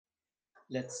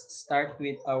let's start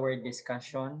with our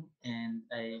discussion and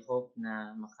I hope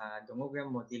na makadungog ra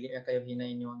mo dili ra kayo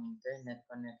hinay inyong internet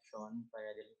connection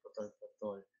para dili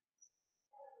putol-putol.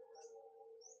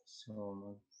 So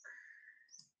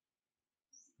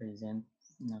mag-present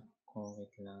na ko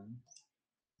wait lang.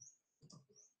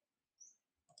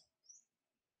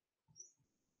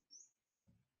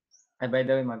 Ay by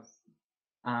the way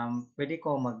pwede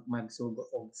ko magsugo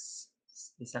og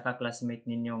isa ka classmate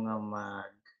ninyo nga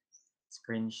mag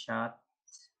screenshot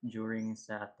during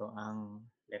sa ato ang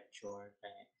lecture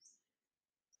kay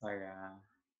para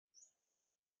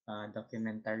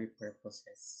documentary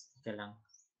purposes. Okay lang.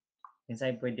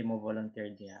 Inside pwede mo volunteer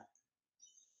diya.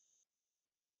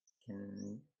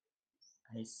 Can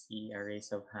I see a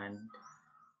raise of hand,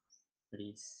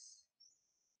 please?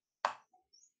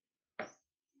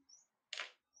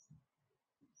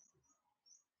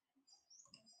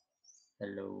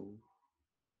 Hello.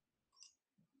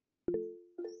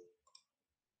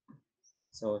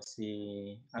 So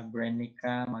si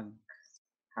Abrenica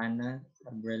Hana,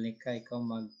 Abrenica, ikaw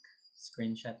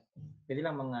mag-screenshot. Pwede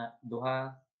lang mga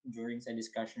duha during sa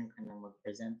discussion ka nang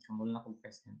mag-present. Kamul na kong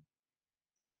present.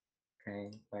 Okay,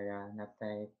 para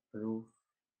natay proof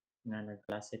na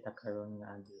nagklase ta karon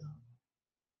nga adlaw.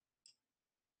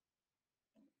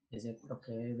 Is it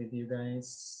okay with you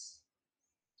guys?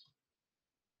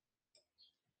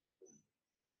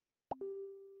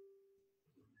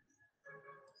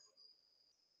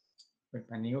 May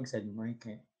paniyog sa mo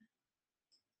kay.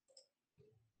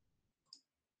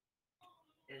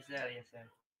 Yes, sir. Yes, sir.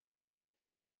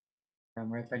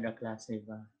 Kamar taga-klase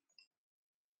ba?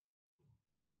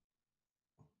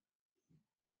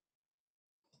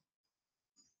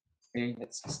 Okay,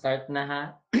 let's start na ha.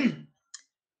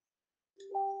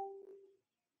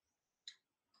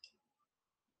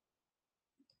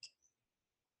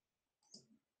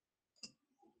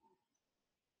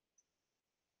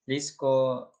 Please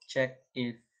ko check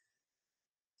if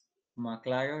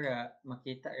maklaro ra,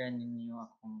 makita ra ninyo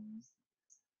akong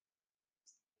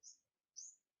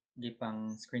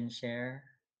gipang screen share.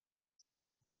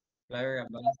 Klaro ra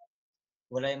ba?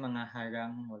 Wala yung mga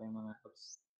harang, wala yung mga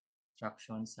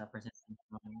obstructions sa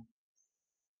presentation.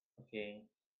 Okay,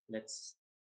 let's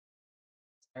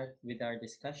start with our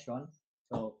discussion.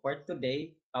 So for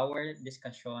today, our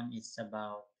discussion is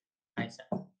about,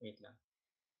 wait lang.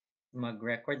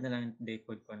 Mag-record na lang today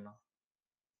po ko, no?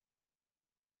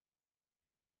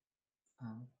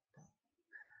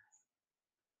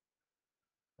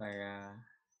 Para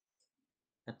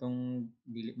katong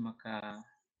dili maka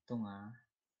tunga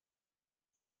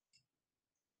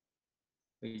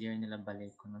pwede rin nila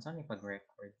balik kung saan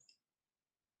ipag-record.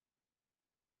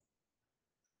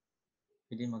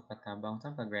 Pwede magpatabang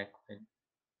saan pag-record.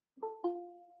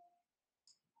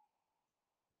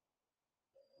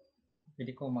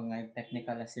 Pwede ko mga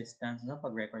technical assistance sa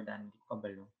pag-recordan, hindi ko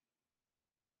kabalo.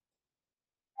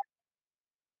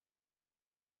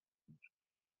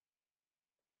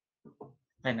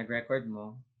 Ay, nag-record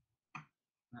mo?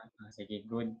 Sige,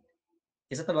 good.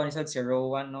 Isa to ba ni si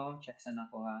Rowan, no? Check sana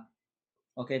ko ha.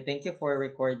 Okay, thank you for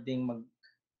recording.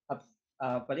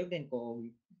 Paliw din ko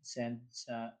send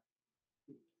sa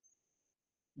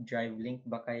drive link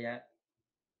ba kaya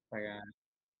para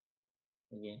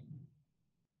sige.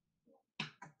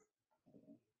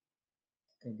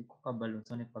 Hindi ko kabalo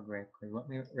sa ni pag-record. What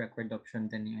may record option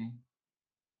din niya eh?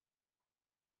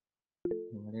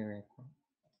 Hindi record.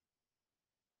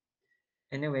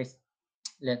 Anyways,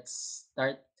 let's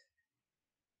start.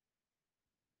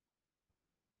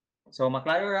 So,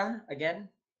 maklaro ra again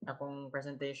akong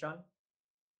presentation.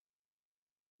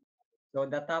 So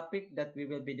the topic that we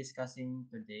will be discussing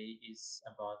today is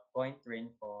about point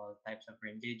rainfall, types of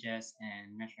rain gauges,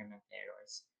 and measurement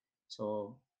errors.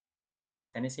 So,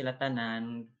 kani sila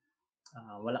tanan,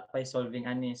 wala pa solving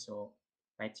ani, so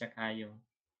right siya kayo.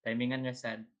 Timingan niya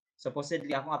sad.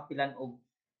 Supposedly, akong apilan og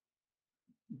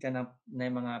kanang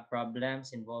na mga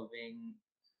problems involving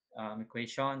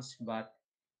equations, but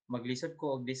maglisod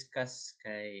ko og discuss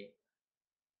kay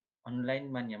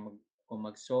online man niya kung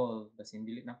mag-solve kasi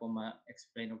hindi na ko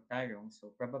ma-explain og tarong,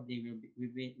 so probably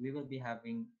we will be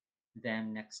having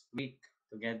them next week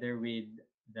together with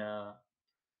the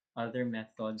other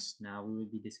methods na we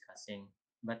will be discussing.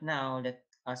 But now let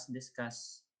us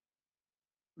discuss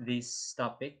these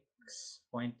topics: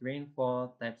 point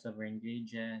rainfall, types of rain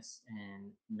gauges,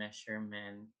 and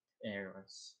measurement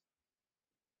errors.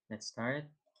 Let's start.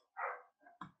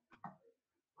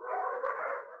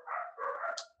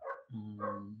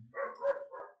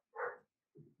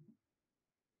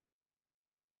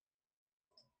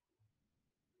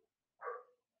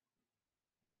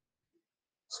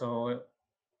 So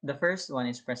The first one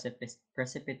is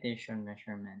precipitation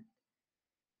measurement.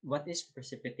 What is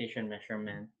precipitation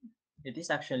measurement? It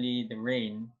is actually the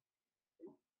rain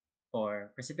or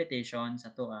precipitation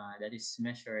sa tuwa that is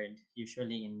measured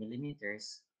usually in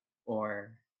millimeters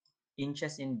or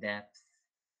inches in depth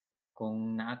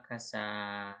kung naa ka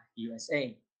sa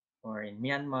USA or in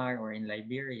Myanmar or in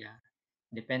Liberia.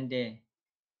 Depende.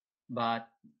 But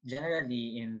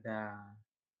generally in the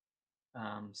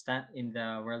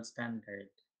world standard,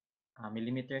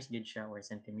 millimeters gid siya or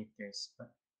centimeters.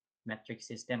 But metric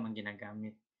system ang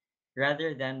ginagamit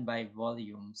rather than by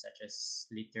volume such as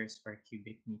liters or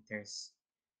cubic meters.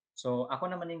 So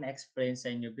ako naman yung na-explain sa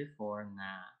inyo before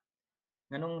na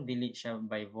nganong dili siya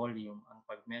by volume ang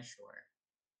pag-measure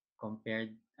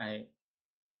compared ay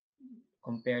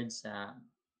compared sa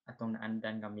atong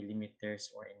naandan nga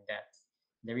millimeters or in depth.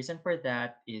 The reason for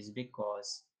that is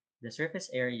because the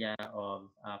surface area of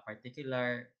a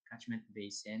particular catchment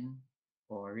basin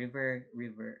or river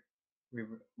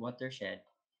watershed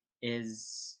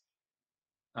is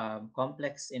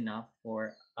complex enough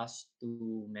for us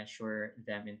to measure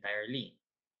them entirely.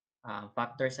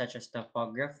 Factors such as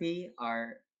topography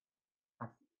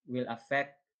will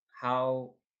affect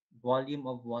how volume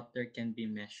of water can be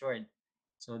measured.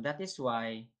 So that is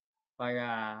why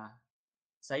para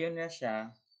sayo na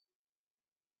siya,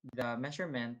 the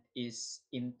measurement is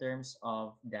in terms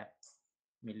of depth,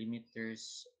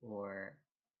 millimeters or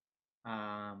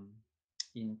um,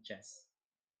 inches.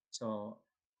 So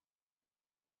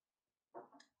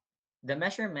the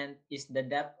measurement is the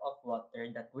depth of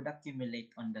water that would accumulate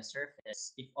on the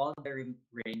surface if all the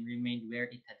rain remained where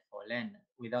it had fallen,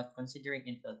 without considering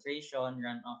infiltration,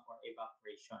 runoff, or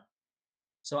evaporation.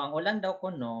 So ang ulan daw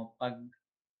kuno pag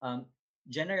um,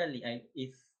 generally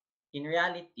if in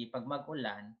reality pag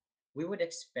mag-ulan, we would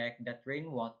expect that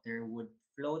rainwater would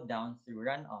flow down through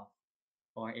runoff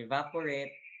or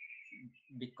evaporate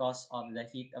because of the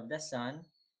heat of the sun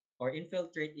or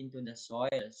infiltrate into the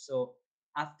soil. So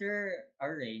after a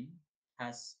rain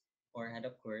has or had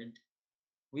occurred,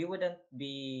 we wouldn't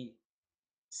be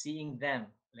seeing them.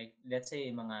 Like let's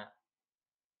say mga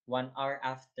 1 hour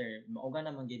after, mauga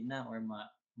na magid na or mo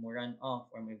run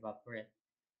off or may evaporate.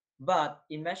 But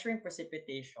in measuring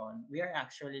precipitation, we are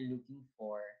actually looking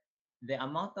for the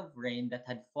amount of rain that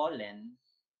had fallen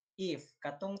if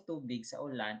katong tubig sa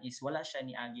ulan is wala siya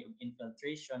niagi og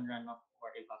infiltration, runoff,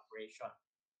 or evaporation.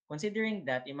 Considering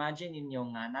that, imagine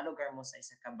ninyo nga nalugar mo sa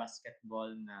isa ka basketball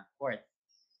na court.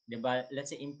 'Di ba? Let's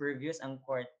say impervious ang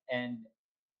court and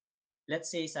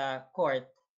let's say sa court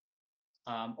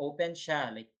open siya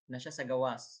like na siya sa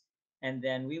gawas. And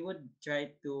then we would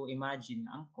try to imagine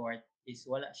ang court is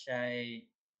wala siya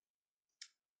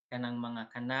kanang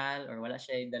mga kanal or wala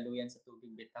siya daluyan sa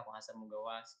tubig bitaw kung asa mo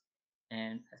gawas.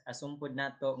 And asumpod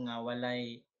nato nga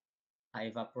walay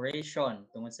evaporation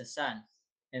tungod sa sun.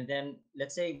 And then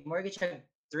let's say mortgage siya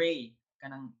tray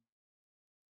kanang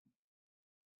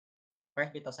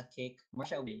part bitaw sa cake, more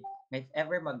siya way. If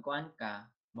ever magkuan ka,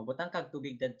 mabutang kag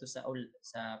tubig didto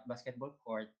sa basketball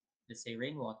court, let's say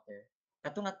rainwater.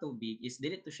 Kato nga tubig is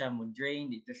dili to siya mo drain,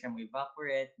 dili to siya mo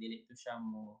evaporate, dili to siya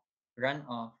mo run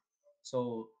off.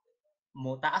 So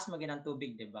mo taas magin ang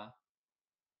tubig, di ba?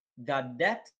 The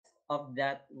depth of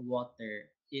that water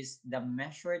is the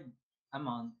measured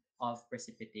amount of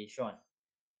precipitation.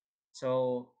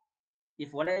 So,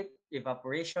 if wala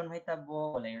evaporation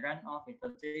mahitabo, wala runoff,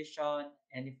 infiltration,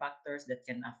 any factors that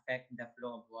can affect the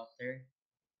flow of water,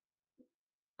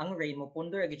 ang rain mo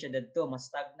pundor agad siya dadto, mas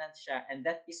stagnant siya, and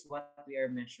that is what we are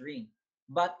measuring.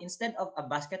 But instead of a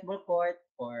basketball court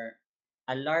or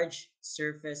a large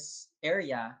surface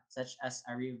area such as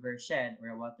a river shed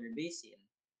or a water basin,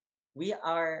 we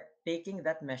are taking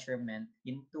that measurement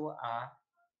into a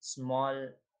small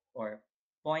or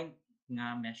point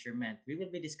nga measurement. We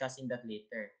will be discussing that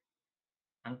later.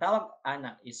 Ang tawag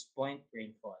ana is point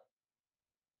rainfall.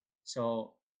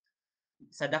 So,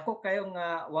 sa dako kayo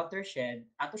nga watershed,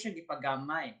 ato siya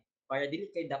gipagamay para dili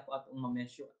kay dako atong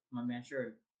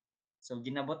ma-measure. So,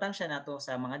 ginabutan siya nato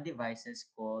sa mga devices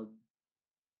called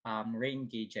rain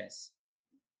gauges.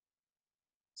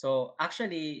 So,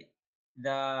 actually,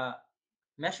 the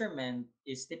measurement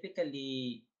is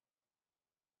typically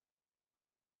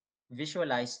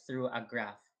visualized through a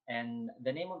graph. And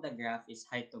the name of the graph is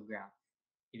hyetograph.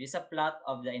 It is a plot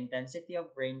of the intensity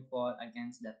of rainfall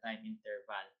against the time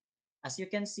interval. As you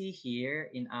can see here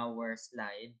in our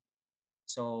slide,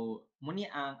 so muni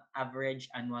ang average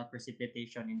annual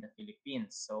precipitation in the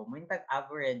Philippines. So muni tag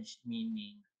average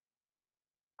meaning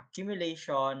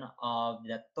accumulation of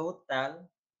the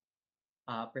total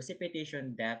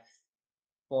precipitation depth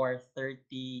for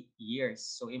 30 years.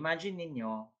 So imagine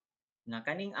ninyo na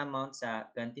kaning amount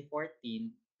sa 2014,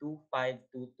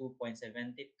 2522.72,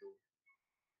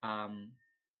 um,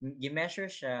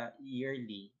 gi-measure siya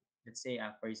yearly. Let's say,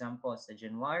 for example, sa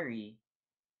January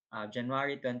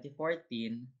 2014,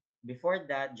 before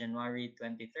that, January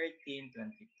 2013,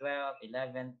 2012,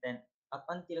 11, 10, up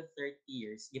until 30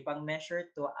 years, gipang measure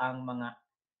to ang mga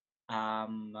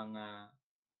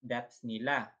depths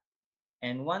nila.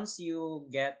 And once you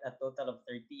get a total of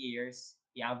 30 years,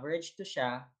 i-average to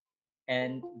siya,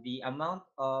 and the amount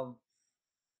of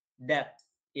depth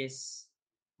is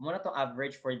muna to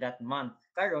average for that month.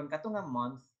 Karon kato nga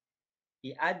month,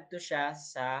 i-add to siya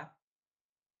sa,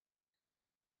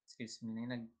 excuse me,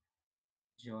 na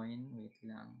nag-join, wait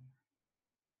lang,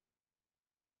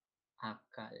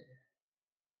 akal.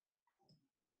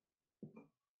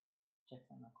 Check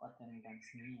na ako attendance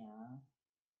niya.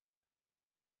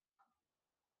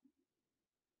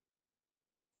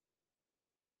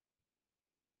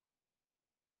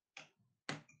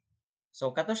 So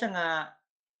kato siya nga,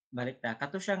 balik ta,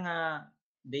 kato siya nga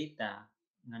data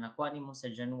na nakuha nimo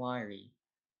sa January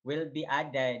will be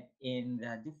added in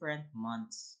the different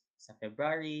months sa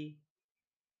February,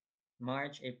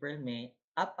 March, April, May,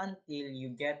 up until you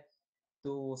get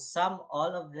to sum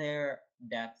all of their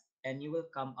depth, and you will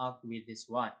come up with this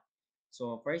one.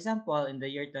 So for example, in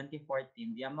the year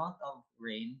 2014, the amount of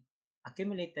rain,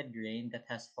 accumulated rain that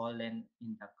has fallen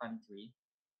in the country,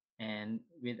 and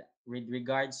with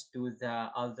regards to the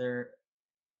other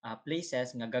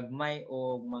places nga gagmay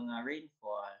o mga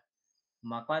rainfall,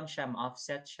 makuan siya,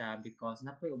 ma-offset siya because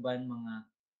napoy uban mga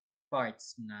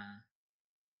parts nga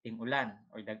ting ulan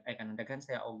or ay kanang daghan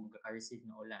sila og receive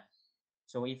ng ulan.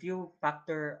 So if you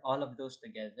factor all of those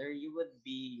together, you would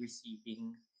be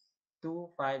receiving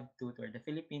 2522, or the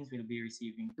Philippines will be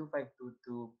receiving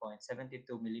 2522.72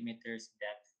 millimeters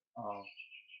depth of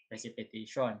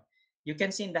precipitation. You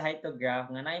can see in the hydrograph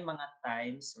nga naay mga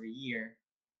times or year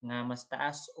nga mas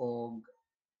taas og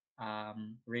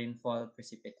rainfall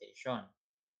precipitation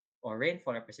or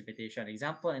rainfall or precipitation.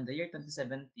 Example, in the year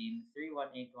 2017,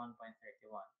 3181.31.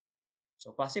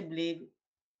 So possibly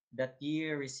that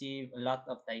year received a lot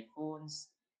of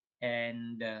typhoons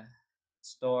and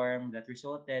storm that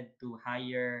resulted to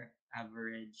higher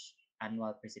average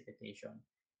annual precipitation.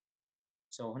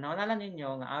 So, naunala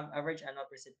ninyo nga average annual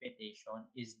precipitation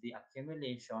is the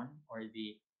accumulation or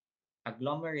the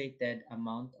agglomerated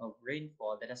amount of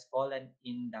rainfall that has fallen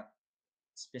in the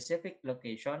specific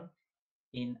location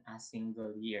in a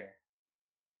single year.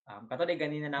 Katulad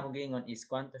ganina na ako gingon is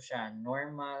kwanto siya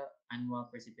normal annual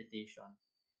precipitation.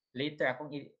 Later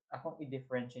akong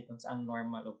i-differentiate kung saan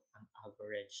normal o ang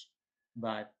average.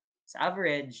 But sa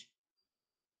average,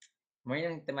 mo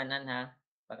yung timanan ha,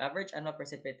 pag average annual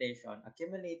precipitation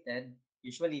accumulated,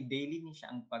 usually daily ni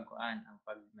siya ang pagkuan, ang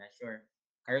pag-measure.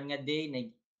 Karon nga day na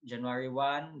January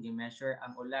 1, gi-measure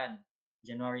ang ulan.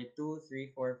 January 2,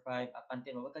 3, 4, 5 up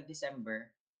until magkag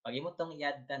December, pag imo tong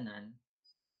i-add tanan,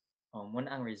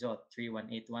 muna ang result,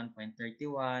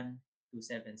 3181.31,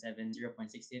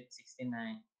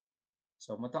 2770.69.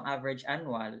 So, motong average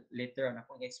annual, later on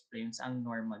akong explain sa ang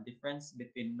normal, difference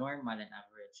between normal and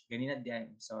average. Ganina di,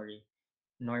 I'm sorry,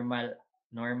 normal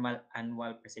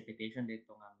annual precipitation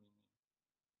dito nga meaning.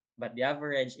 But the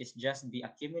average is just the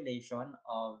accumulation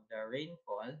of the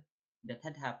rainfall that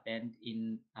had happened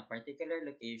in a particular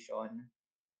location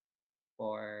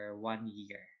for 1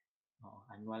 year.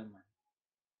 Annual man.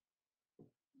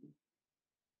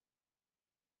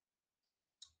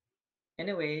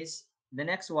 Anyways, the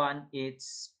next one,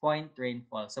 it's point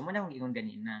rainfall. So muna akong ingon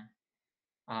ganina.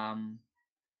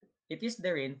 It is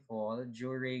the rainfall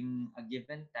during a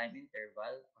given time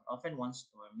interval, or often one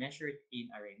storm, measured in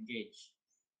a rain gauge,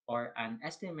 or an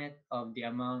estimate of the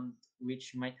amount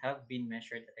which might have been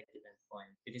measured at a given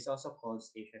point. It is also called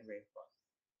station rainfall.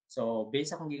 So,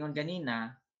 based akong gingon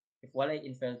ganina, if walay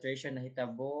infiltration na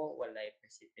hitabo,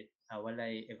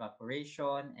 walay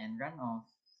evaporation and runoff,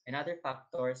 and other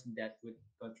factors that would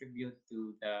contribute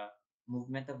to the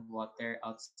movement of water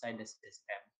outside the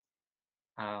system,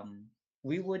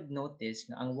 we would notice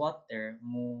na ang water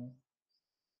mo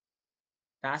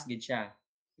taas gid siya.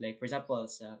 Like for example,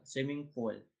 sa swimming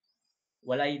pool,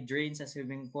 walay drain sa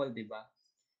swimming pool, di ba?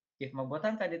 If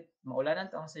magbutang ka dit, maulanan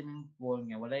to ang swimming pool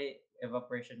nga walay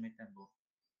evaporation metabo,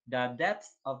 the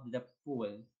depth of the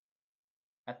pool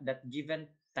at that given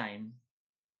time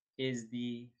is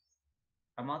the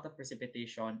amount of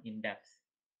precipitation in depth.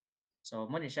 So,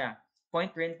 mo ni siya.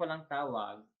 Point rainfall ang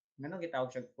tawag. Ngano gitawag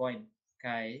siya point?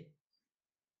 Kay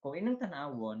kung inyong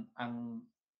tanawon, ang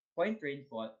point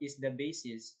rainfall is the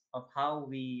basis of how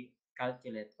we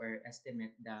calculate or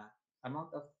estimate the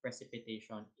amount of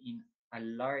precipitation in a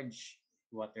large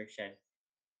watershed.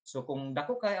 So kung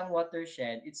dako kay ang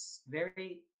watershed, it's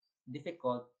very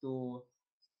difficult to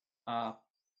uh,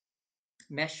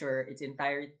 measure its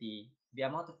entirety, the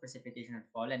amount of precipitation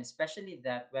that fallen, especially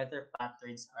that weather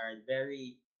patterns are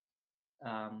very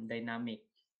dynamic.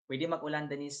 Pwede mag-ulan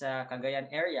din sa Cagayan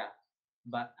area,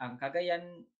 but ang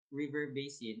Cagayan River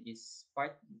Basin is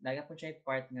part, naga po siya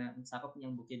part nga sakop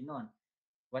niyang Bukidnon.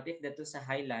 What if dito sa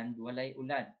highland walay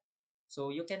ulan?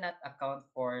 So you cannot account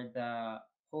for the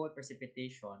whole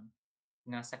precipitation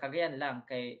nga sa Cagayan lang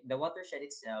kay the watershed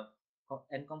itself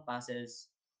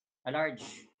encompasses a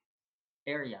large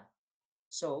area.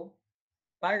 So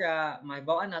para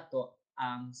mahibawan nato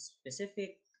ang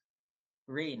specific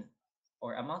rain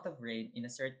or amount of rain in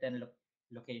a certain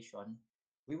location,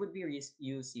 we would be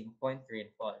using point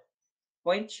rainfall.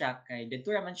 Point siya kay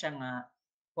dito raman siya nga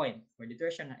point or dito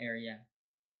siya nga area.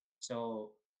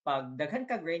 So pag daghan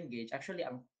kag rain gauge, actually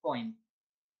ang point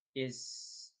is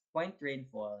point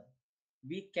rainfall.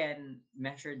 We can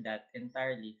measure that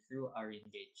entirely through our rain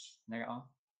gauge. Naro,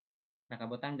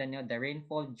 nakabutang danyo the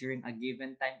rainfall during a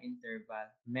given time interval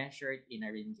measured in a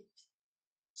rain gauge.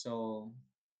 So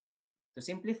to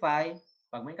simplify,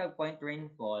 pag may kag point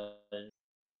rainfall,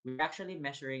 we're actually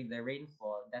measuring the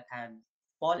rainfall that had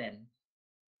fallen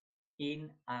in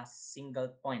a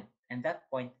single point. And that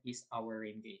point is our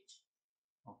rain gauge.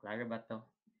 O, klaro ba to?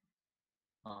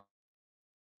 O,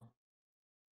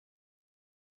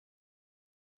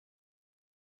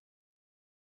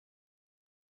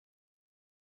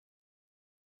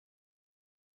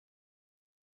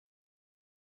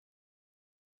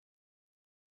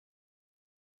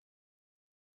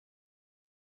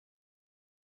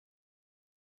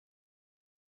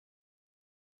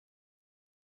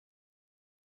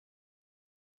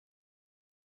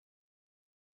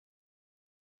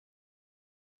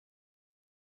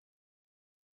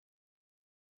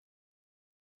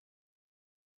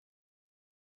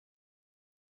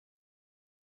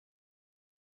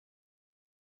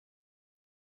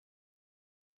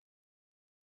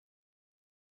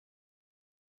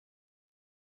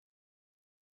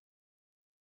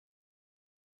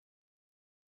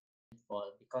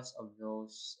 rainfall because of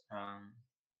those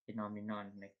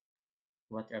phenomenon like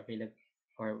water available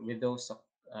or with those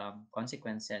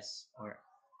consequences or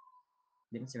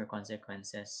didn't say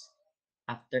consequences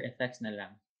after effects na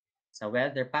lang sa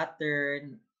weather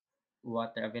pattern,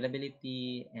 water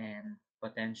availability, and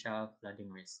potential flooding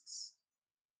risks.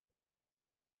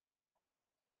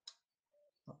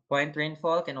 Point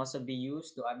rainfall can also be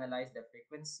used to analyze the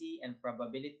frequency and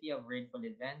probability of rainfall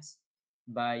events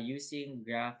by using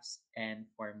graphs and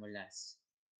formulas.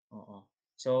 Oo.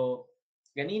 So,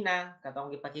 ganina,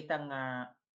 katong ipakita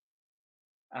nga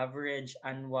average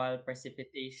annual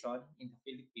precipitation in the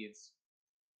Philippines.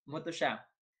 Mo to siya.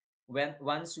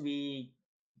 Once we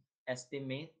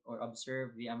estimate or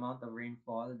observe the amount of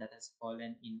rainfall that has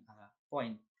fallen in a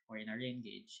point or in a rain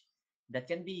gauge, that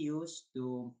can be used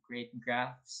to create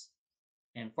graphs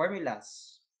and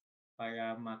formulas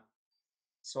para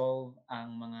ma-solve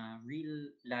ang mga real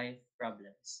life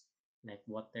problems like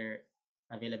water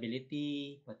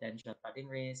availability, potential flooding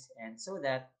risk, and so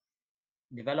that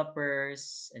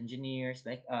developers, engineers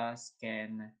like us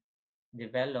can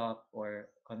develop or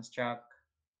construct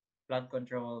flood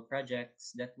control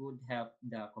projects that would help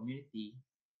the community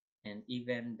and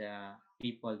even the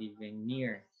people living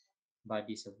near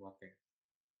bodies of water.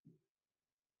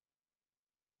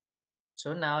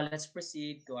 So now let's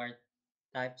proceed to our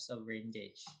types of rain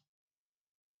gauge.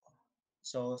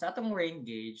 So sa atong rain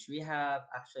gauge, we have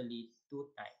actually two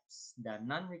types, the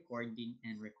non-recording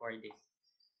and recording.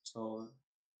 So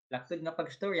laktod nga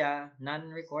pagstorya,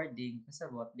 non-recording,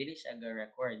 kasabot, dili siya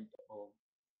ga-record o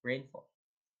rainfall.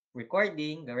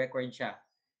 Recording, ga-record siya.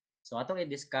 So atong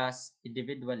i-discuss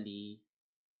individually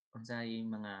kung sa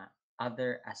mga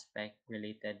other aspect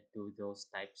related to those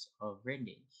types of rain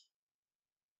gauge.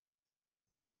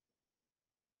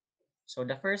 So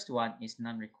the first one is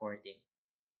non-recording.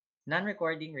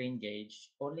 Non-recording rain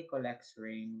gauge only collects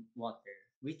rain water,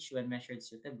 which when measured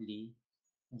suitably,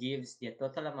 gives the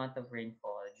total amount of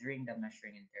rainfall during the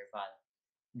measuring interval.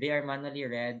 They are manually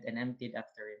read and emptied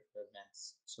after rainfall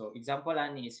events. So example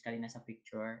ani is kanina sa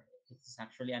picture, it's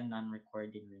actually a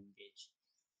non-recording rain gauge.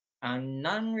 Ang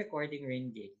non-recording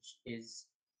rain gauge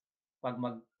is pag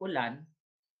mag-ulan,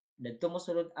 dito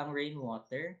mosulod ang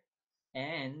rainwater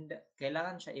and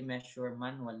kailangan siya i-measure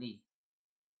manually.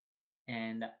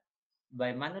 And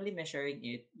by manually measuring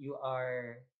it, you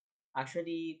are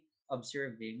actually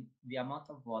observing the amount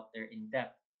of water in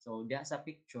depth. So, diya sa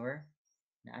picture,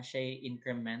 na siya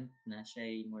increment, na siya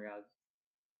murag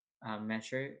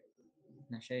measure,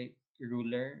 na siya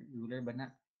ruler ba na?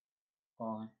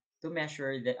 O, to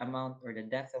measure the amount or the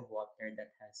depth of water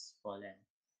that has fallen.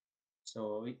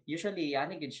 So usually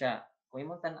ani gid siya kung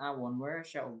imong tan-awon more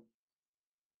siya og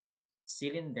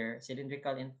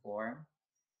cylindrical in form,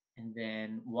 and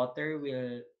then water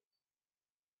will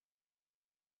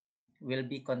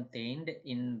be contained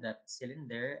in that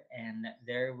cylinder, and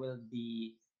there will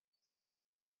be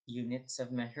units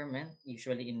of measurement,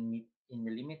 usually in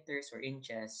millimeters or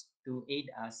inches, to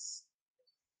aid us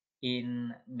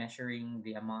in measuring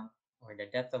the amount or the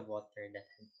depth of water that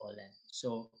had fallen.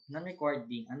 So,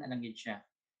 non-recording, ano lang yun siya,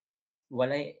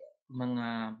 walay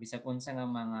mga bisag unsa nga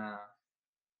mga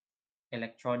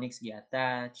electronics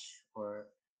gi-attach or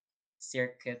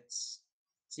circuits.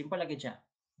 Simple lagi siya.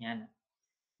 Yan.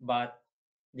 But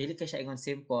dili ka siya ingon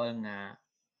simple nga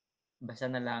basta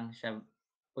na lang siya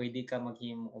pwede ka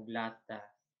maghimo og lata.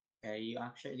 Kay you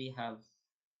actually have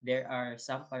there are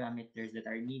some parameters that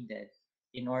are needed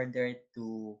in order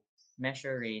to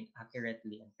measure rain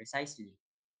accurately and precisely.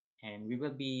 And we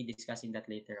will be discussing that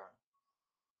later on.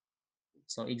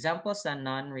 So examples sa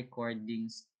non-recording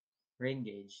rain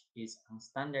gauge is ang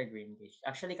standard rain gauge.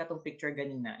 Actually, katong picture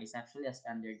ganina is actually a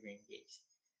standard rain gauge.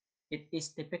 It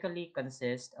is typically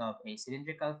consists of a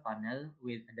cylindrical funnel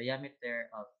with a diameter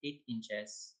of 8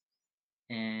 inches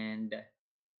and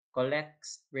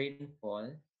collects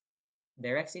rainfall,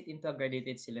 directs it into a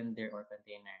graduated cylinder or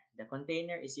container. The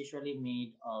container is usually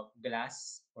made of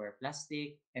glass or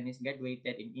plastic and is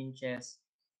graduated in inches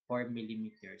or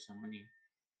millimeters. So, muna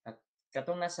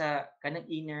katong nasa kanang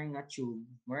inner nga tube,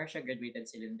 more siya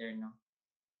graduated cylinder, no?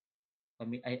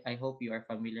 I hope you are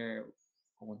familiar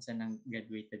kung unsa nang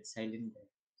graduated cylinder.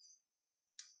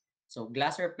 So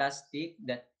glass or plastic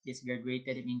that is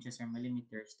graduated in inches or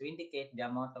millimeters to indicate the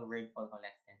amount of rainfall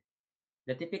collected.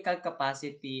 The typical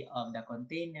capacity of the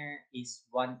container is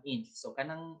 1 inch. So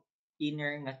kanang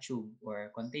inner nga tube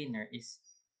or container is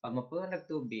pag mapuno ng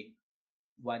tubig,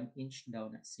 1 inch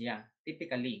daw na siya,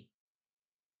 typically.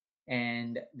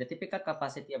 And the typical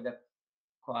capacity of the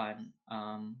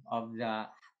of the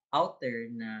outer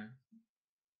na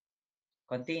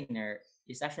container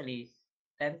is actually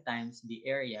 10 times the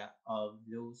area of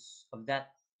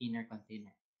that inner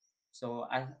container. So,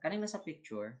 kanina sa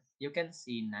picture, you can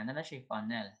see na siya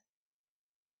funnel.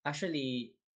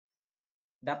 Actually,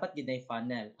 dapat gid na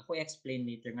funnel. Ako explain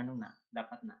later nganong na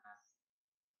dapat na.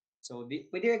 So,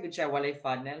 pwede ra gud siya walay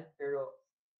funnel, pero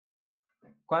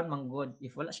kuan man good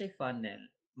if wala siya funnel,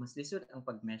 mas lisod ang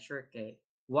pag-measure kay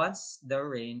once the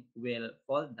rain will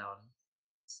fall down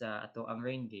sa ato ang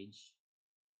rain gauge,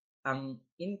 ang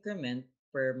increment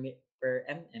per mm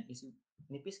is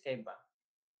nipis kay ba.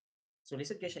 So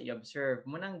lisod kay siya i-observe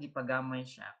mo nang gipagamay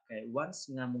siya kay once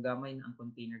nga mogamay na ang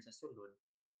container sa sulod,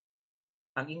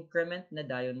 ang increment na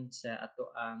dayon sa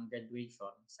ato ang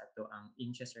graduation sa ato ang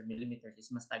inches or millimeters is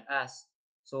mas tag-as.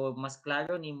 So mas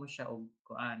klaro nimo siya og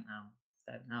kuan ang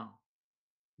tanaw.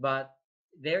 But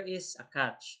there is a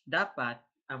catch. Dapat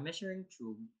ang measuring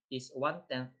tube is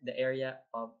 1/10 the area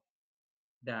of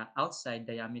the outside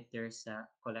diameter sa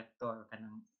collector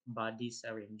kanang body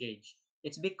sa ring gauge.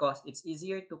 It's because it's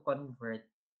easier to convert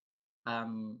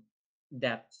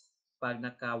depth pag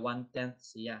naka 1/10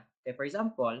 siya. Okay, for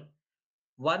example,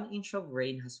 1 inch of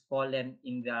rain has fallen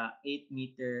in the 8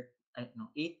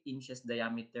 inches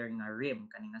diameter nga rim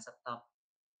kaning nasa top.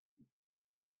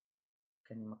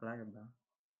 Kani maklaro ba?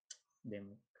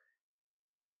 Demo.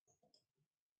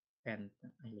 Pen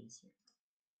laser.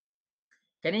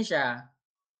 Kani siya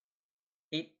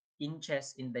 8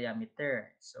 inches in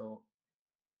diameter. So,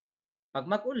 pag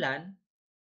mag-ulan,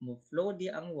 mo flow di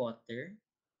ang water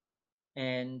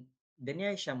and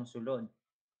diniay siya mosulod.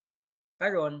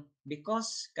 Karon,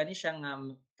 because kani siya nga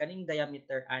kaning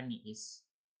diameter ani is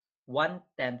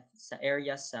 1/10 sa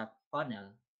area sa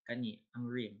funnel kani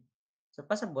ang rim. So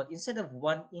pasabot instead of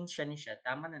 1 inch siya ni siya,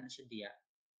 tama na siya diya.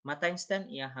 Ma-times 10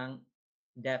 iyahang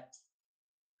depth.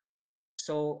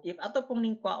 So if ato pong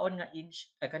ning kwaon nga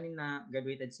inch kanina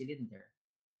graduated cylinder,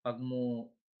 pag mo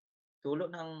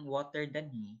tulo ng water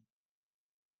danhi,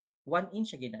 1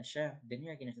 inch gyud na siya.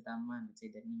 Dani ra gyud na siya tama, let's say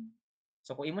dani.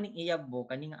 So kung imo ning iyabo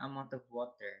kani nga amount of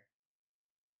water,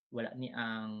 wala ni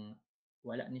ang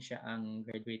wala ni siya ang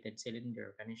graduated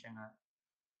cylinder kani siya nga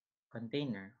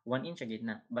container, 1 inch gyud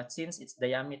na. But since its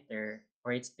diameter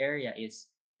or its area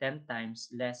is 10 times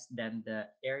less than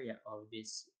the area of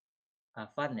this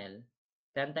funnel,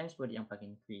 10 times po ang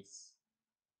pag-increase.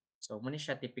 So, muna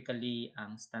siya typically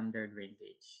ang standard rain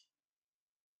gauge.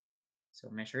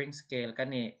 So, measuring scale,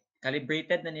 kani,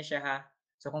 calibrated na ni siya ha.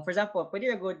 So, kung for example,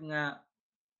 pwede ra good nga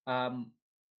um,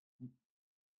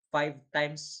 5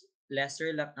 times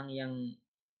lesser lang ang iyang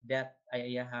depth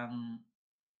ay iyahang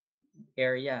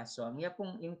area. So ang iya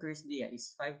pong increase diya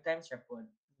is 5 times ra pod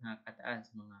nga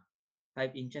kataas, mga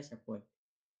 5 inches ra pod.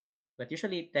 But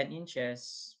usually 10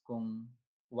 inches kung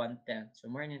 1/10.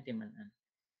 So more than timan-an.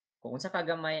 Kung unsa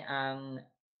kagamay ang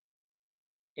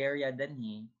area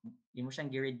danhi, imo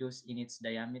siyang gi-reduce in its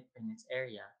diameter in its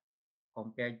area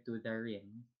compared to the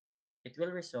rim, it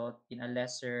will result in a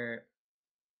lesser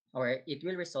or it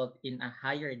will result in a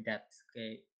higher depth.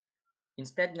 Okay,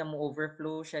 instead nga mo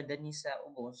overflow siya dinhi sa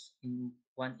ubos in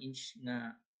 1 inch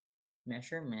nga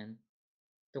measurement,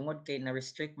 tungod kay na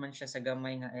restrict man siya sa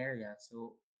gamay nga area,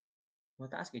 so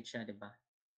mataas gid siya, di ba?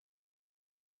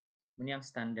 Muna ang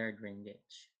standard rain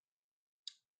gauge.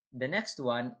 The next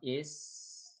one is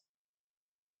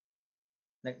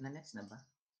like na next na ba?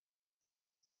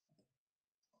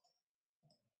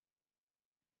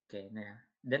 Okay, na.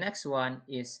 The next one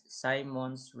is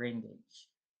Simon's rain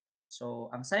gauge. So,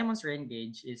 ang Simon's rain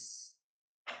gauge is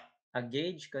a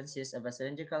gauge consists of a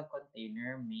cylindrical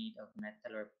container made of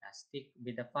metal or plastic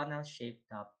with a funnel-shaped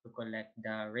top to collect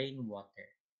the rainwater.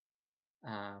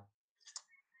 Uh,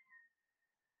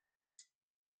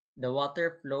 the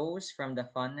water flows from the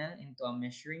funnel into a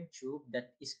measuring tube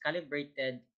that is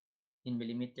calibrated in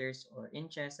millimeters or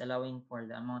inches, allowing for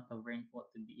the amount of rainfall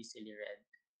to be easily read.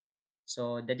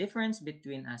 So the difference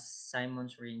between a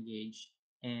Simon's rain gauge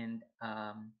and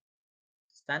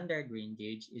standard rain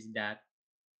gauge is that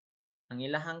ang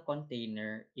ilahang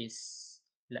container is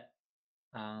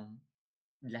um,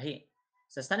 lahi.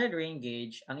 Sa standard rain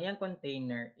gauge, ang iyang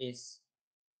container is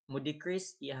mo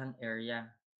decrease iyang area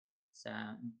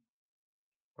sa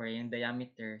or yung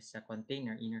diameter sa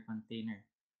container, inner container.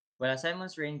 While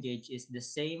Simon's rain gauge is the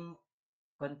same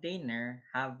container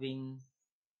having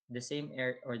the same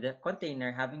air or the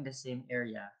container having the same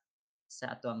area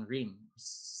sa atong rim.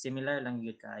 Similar lang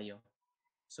yun kaayo.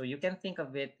 So you can think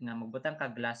of it nga magbutang ka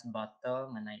glass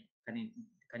bottle nga na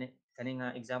kani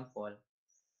nga example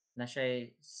na siya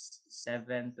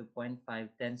 7 to 0.5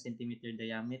 10 centimeter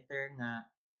diameter nga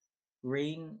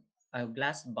rain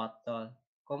glass bottle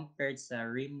compared sa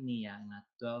rim niya nga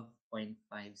 12.5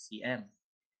 cm.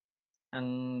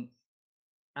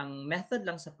 Ang method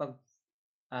lang sa pag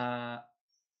uh,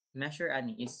 measure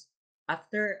ani is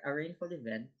after a rainfall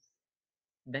event,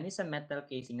 dani sa metal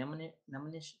casing naman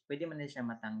ni pwede man ni siya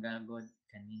matanggal god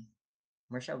kani.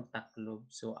 More siya og taklob.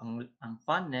 So ang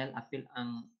funnel apil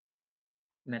ang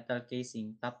metal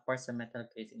casing, top part sa metal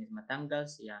casing is matanggal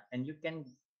siya and you can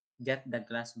get the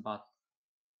glass bottle.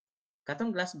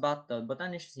 Katong glass bottle, butan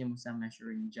ni siya sa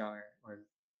measuring jar or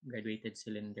graduated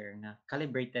cylinder na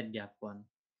calibrated gyapon.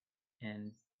 And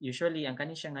usually ang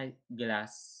kani siya nga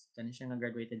glass, kani siya nga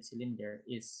graduated cylinder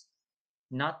is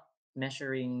not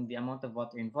measuring the amount of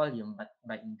water in volume but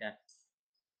by in depth.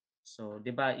 So,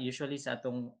 'di ba usually sa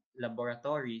atong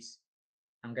laboratories,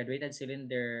 ang graduated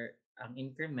cylinder, ang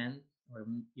increment or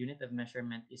unit of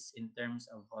measurement is in terms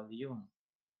of volume.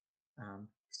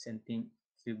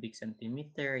 Cubic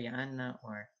centimeter, yan na,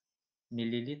 or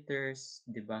milliliters,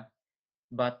 di ba?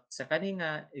 But sa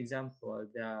kanina example,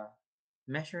 the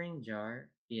measuring jar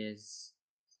is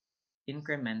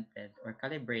incremented or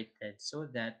calibrated so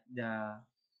that the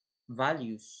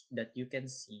values that you can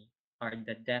see are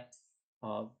the depth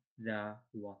of the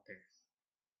water.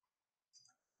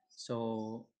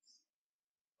 So,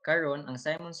 karon ang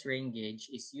Simon's rain gauge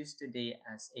is used today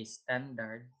as a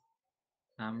standard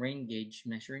rain gauge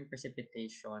measuring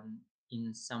precipitation in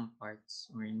some parts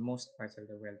or in most parts of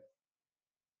the world.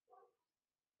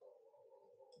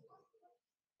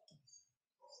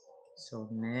 So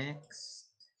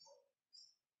next,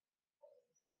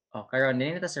 karon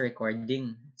din ito sa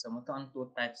recording. So mo to ang two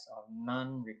types of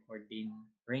non-recording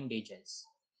rain gauges.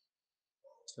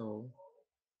 So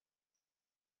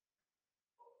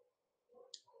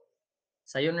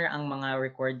sayon na ang mga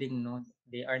recording, no,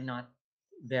 they are not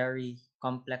very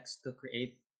complex to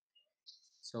create.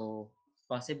 So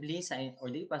possibly sa or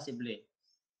di possibly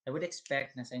I would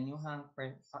expect na sa inyong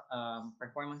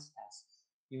performance task,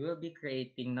 you will be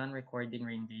creating non-recording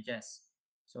rain gauges.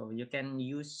 So you can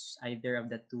use either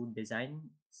of the two design,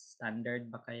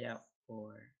 standard ba kaya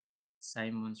or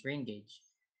Simon's rain gauge.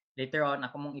 Later on,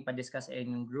 ako mong ipadiscuss sa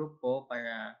inyong grupo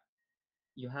para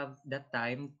you have that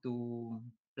time to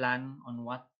plan on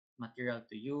what material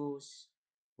to use,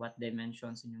 what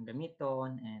dimensions inyong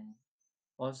gamiton, and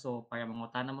also para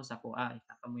mangutana mo sa kuha,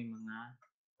 itaka mo yung mga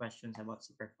questions about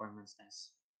sa performance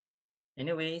test.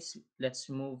 Anyways, let's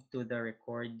move to the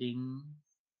recording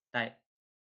type.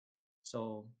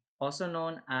 So, also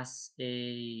known as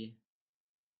a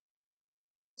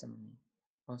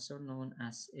also known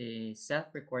as a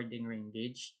self-recording rain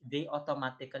gauge, they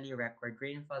automatically record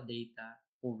rainfall data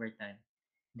over time.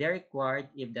 They're required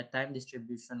if the time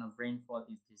distribution of rainfall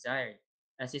is desired,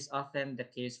 as is often the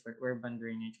case for urban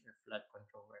drainage or flood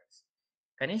control works.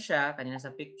 Kanina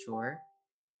sa picture,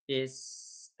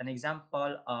 is an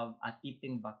example of a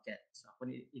tipping bucket. So,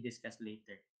 ako i-discuss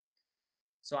later.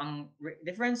 So, ang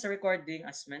difference sa recording,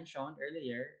 as mentioned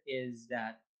earlier, is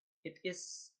that it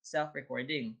is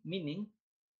self-recording, meaning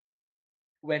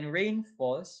when rain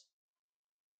falls,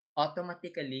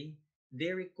 automatically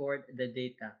they record the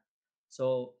data.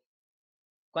 So,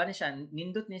 kuha siya,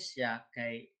 nindot ni siya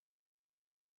kay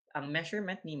ang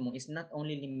measurement nimo is not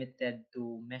only limited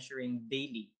to measuring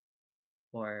daily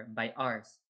or by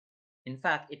hours. In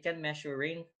fact, it can measure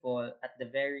rainfall at the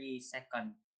very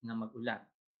second nga mag-ulan.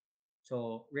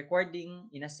 So, recording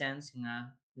in a sense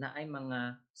nga na ay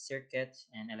mga circuits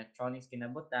and electronics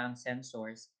kinabutang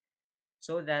sensors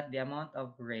so that the amount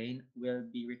of rain will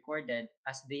be recorded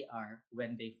as they are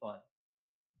when they fall.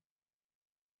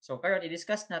 So karon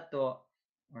i-discuss na to,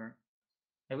 or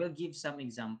I will give some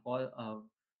example of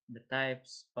the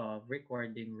types of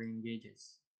recording rain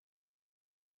gauges.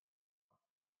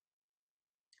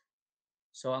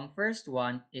 So ang first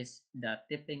one is the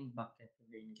tipping bucket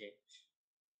rain gauge.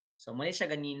 So mali siya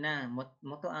ganina,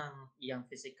 mo to ang iyang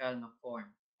physical na form.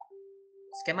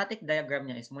 Schematic diagram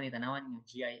niya is mo ni tanawan yung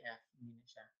GIF niya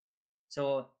siya.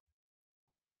 So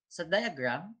sa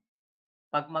diagram,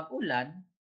 pag mag-ulan,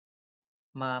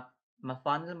 ma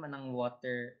ma-funnel man ang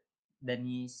water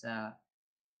dani sa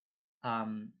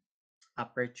um,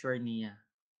 aperture niya.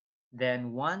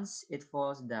 Then once it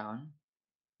falls down,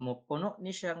 puno ni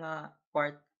siya nga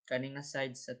part kani nga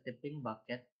side sa tipping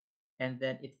bucket, and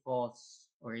then it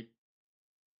falls or it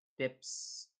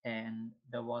tips and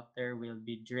the water will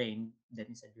be drained then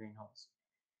is a drain hose.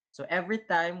 So every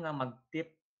time nga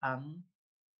mag-tip ang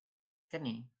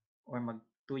kani or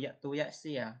magtuya-tuya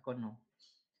siya kuno,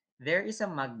 there is a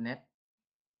magnet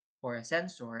or a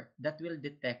sensor that will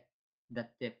detect the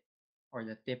tip or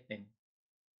the tipping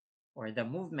or the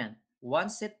movement.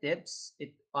 Once it tips,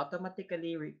 it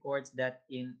automatically records that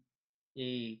in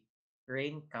a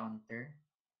rain counter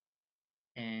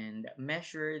and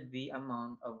measure the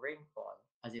amount of rainfall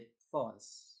as it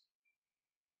falls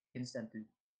instantly.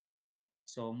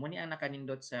 So, muni ang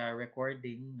nakanindot sa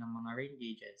recording ng mga rain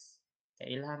gauges,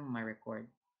 kailangan ma-record.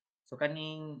 So,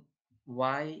 kaning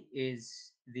y-axis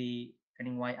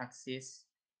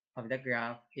of the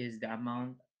graph is the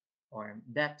amount or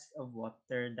depth of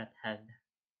water that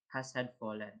has had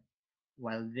fallen.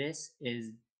 While this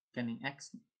is kaning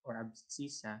x or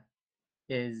abscissa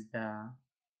is the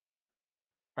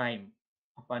time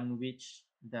upon which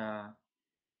the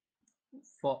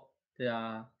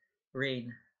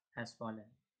rain has fallen.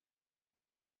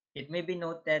 It may be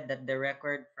noted that the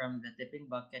record from the tipping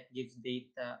bucket gives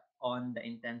data on the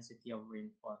intensity of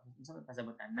rainfall. So,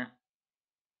 pasabot ana.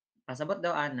 Pasabot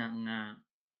daw ana nga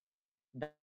the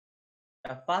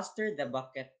faster the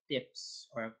bucket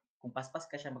tips or kung paspas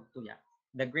ka siya magtuya,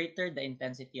 the greater the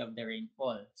intensity of the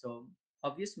rainfall. So,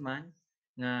 obvious man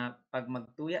nga pag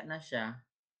magtuya na siya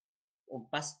og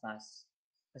paspas,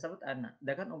 pasabot ana,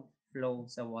 daghan og flow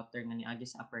sa water nga niagi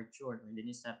sa aperture or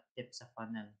dinhi sa tip sa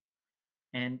funnel.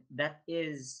 And that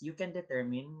is, you can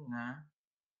determine nga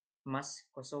mas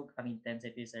kusog ang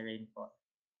intensity sa rainfall.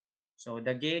 So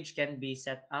the gauge can be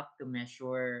set up to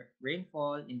measure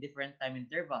rainfall in different time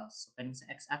intervals. So kaning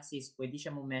sa x-axis, pwede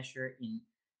siya mo measure in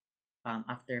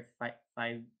after 5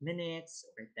 minutes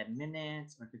or 10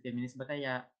 minutes or 15 minutes ba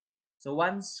kaya. So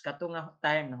once kato nga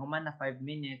time na human na 5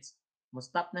 minutes, mo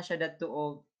stop na siya dadto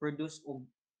og produce og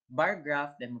bar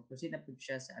graph, then mo proceed na pud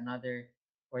siya sa another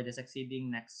or the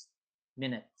succeeding next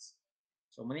minutes.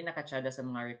 So muna nakatsada sa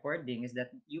mga recording is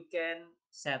that you can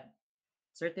set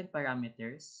certain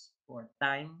parameters for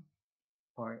time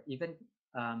or even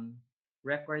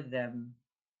record them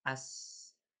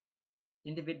as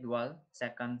individual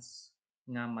seconds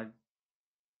nga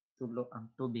magtulo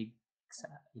ang tubig sa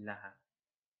ilaha.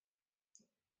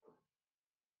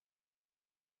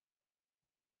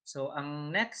 So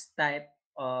ang next type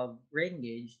of rain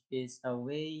gauge is a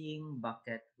weighing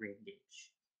bucket rain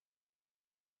gauge.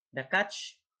 The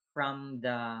catch from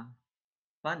the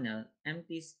funnel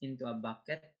empties into a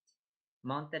bucket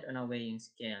mounted on a weighing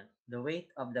scale. The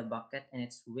weight of the bucket and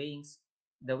its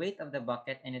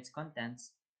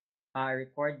contents are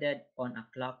recorded on a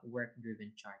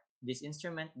clockwork-driven chart. This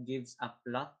instrument gives a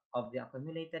plot of the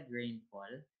accumulated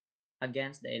rainfall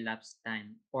against the elapsed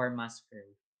time or mass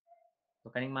curve. So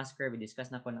kaning mass curve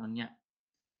discuss na ko noon niya.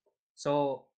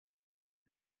 So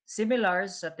similar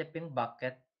sa tipping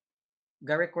bucket,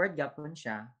 ga-record gapon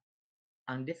siya.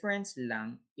 Ang difference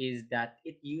lang is that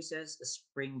it uses a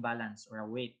spring balance or a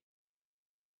weight.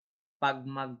 Pag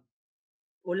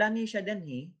mag-ulan ni siya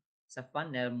dinhi sa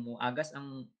funnel mo agas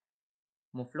ang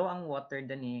mo flow ang water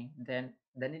dinhi, then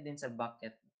dani din sa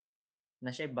bucket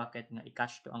na siya bucket nga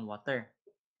i-catch to ang water.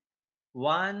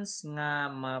 Once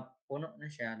nga mapuno na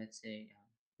siya, let's say,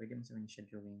 pwede mo sabihin siya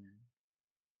drawing.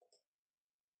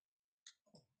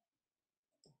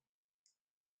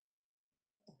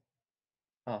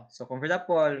 Oh, so kung for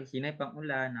example, hinay pang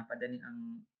ulan, napadani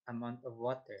ang amount of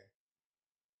water.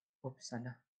 Oops,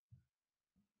 sana.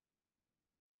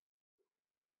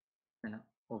 Ano,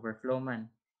 overflow man.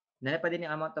 Dali pa din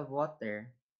yung amount of water.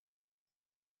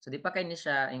 So di pa kay ni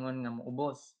siya ingon nga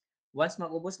moubos. Once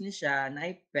mag-ubos ni siya,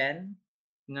 naay pen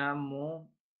nga mo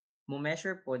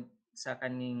measure pod sa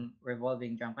kaning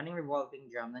revolving drum. Kaning revolving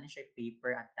drum na ni siya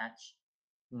paper attached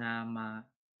nga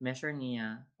ma-measure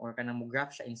niya or kanang mo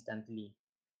graph siya instantly.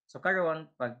 So karon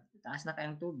pag taas na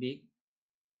kayong tubig,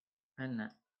 ana,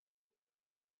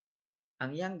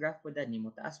 ang iyang graph pod ani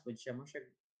mo taas pod siya mo siya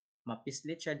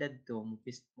mapislit siya dadto, mo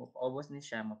paubos ni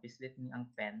siya, mapislit ni ang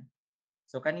pen.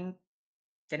 So kani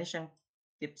siyang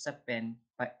tip sa pen,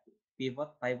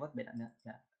 pivot ba na.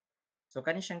 So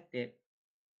kani siyang tip,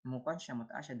 mukuan siya,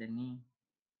 mataas siya dinhi.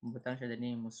 Butang siya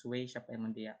dinhi, mo sway siya pa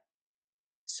ingon diya.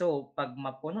 So pag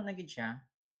mapuno na gid siya,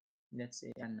 let's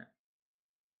say ana.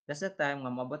 That's the time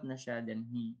nga moabot na siya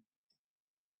dinhi.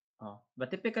 Oh, but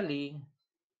typically,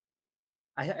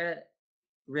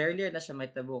 rarely na siya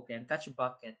mahitabo kay ang catch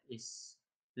bucket is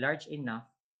large enough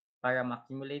para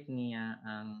ma-accumulate niya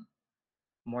ang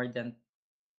more than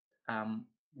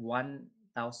 1,000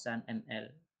 ml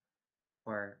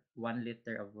or 1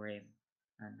 liter of rain.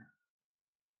 Ana.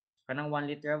 Kanang 1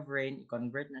 liter of rain,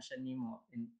 i-convert na siya nimo,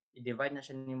 i-divide na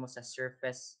siya nimo sa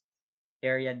surface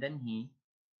area dinhi,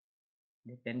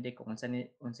 depende kung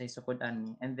unsay sukod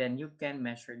ani, and then you can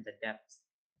measure the depth.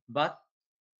 But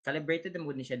calibrated na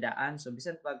ni siya daan, so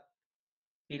bisan pag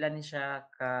pila ni siya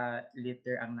ka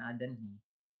liter ang naa dinhi,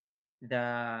 the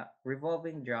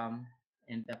revolving drum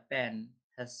and the pen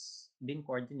has been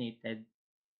coordinated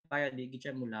para di gid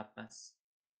siya mulapas.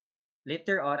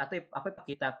 Later on, ako'y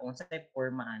pakita kung unsay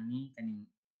porma ani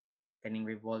kaning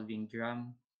revolving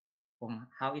drum, kung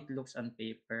how it looks on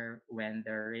paper when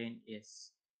the rain is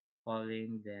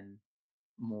falling, then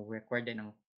mo record din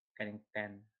ang kaning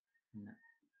pen.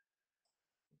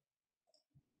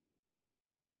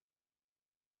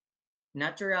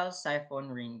 Natural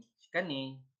siphon ring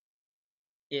kani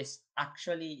is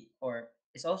actually or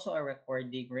is also a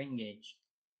recording rain gauge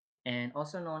and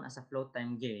also known as a float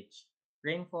time gauge.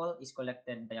 Rainfall is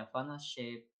collected by a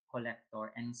funnel-shaped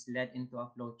collector and is led into a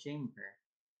float chamber,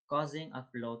 causing a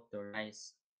float to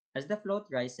rise. As the float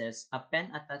rises, a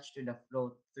pen attached to the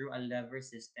float through a lever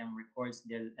system records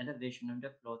the elevation of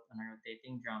the float on a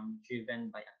rotating drum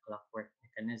driven by a clockwork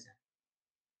mechanism.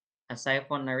 A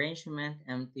siphon arrangement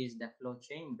empties the float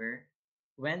chamber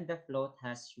when the float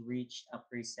has reached a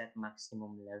preset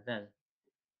maximum level.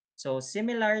 So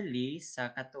similarly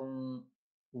sa katong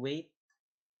weight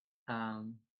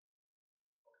um,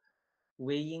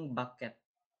 weighing bucket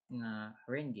nga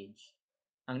rain gauge,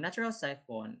 ang natural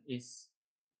siphon is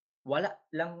wala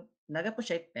lang naga po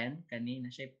siya pen kani na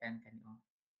siya pen kani oh.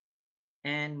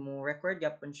 And mo record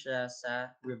gapon siya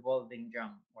sa revolving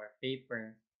drum or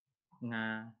paper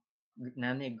nga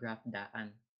nanay graph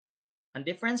daan. Ang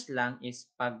difference lang is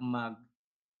pag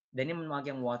dani mo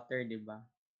magyang water, di ba?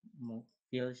 Mo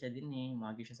fill siya din eh,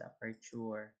 magi siya sa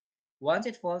aperture. Once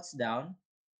it falls down,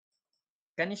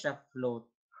 kani siya float.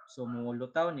 So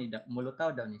mulutaw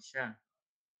daw ni siya.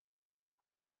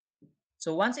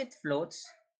 So once it floats,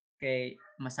 kay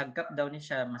masagkap daw ni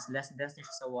siya, mas less ni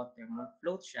siya sa water, mo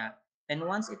float siya. And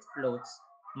once it floats,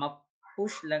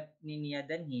 ma-push lang ni niya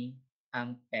danhi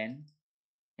ang pen,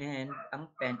 and ang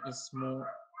pen is mo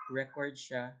record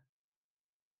siya,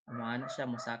 ano siya,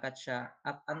 musakat siya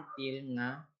up until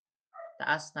nga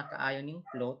taas na kaayo ning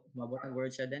float, mabot ang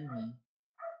word siya danhi.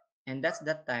 And that's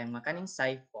that time makaning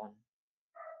siphon,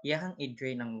 iyahang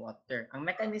i-drain ng water. Ang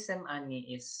mechanism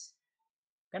ani is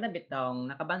kana bitawng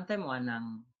nakabantay mo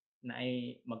anang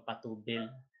naay magpatubil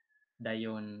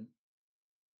dayon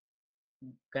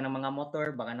kanang mga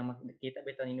motor baka na makita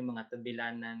bitaw ninyo mga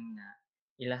tubilanan nga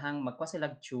ilahang magkuha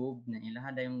silag tube na ilaha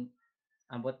dayong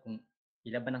ambot kung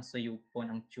ila ba ng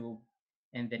suyupon ang tube,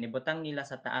 and then ibutang nila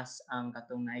sa taas ang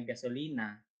katong naay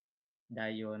gasolina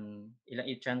dayon ila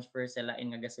i-transfer sa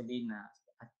lain nga gasolina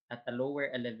at a lower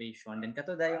elevation, then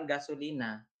kato dayong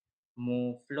gasolina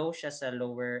mo flow siya sa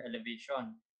lower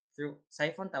elevation through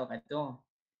siphon tawag adto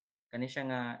kani siya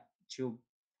nga tube.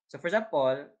 So for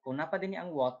example, kung napa dinhi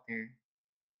ang water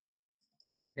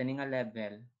kani nga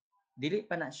level, dili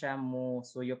pa na siya mo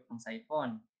suyop ang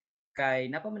siphon. Kay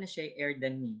napa man na siya air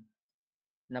danhi.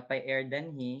 Napay air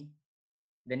danhi,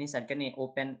 danhi sad kani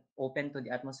open to the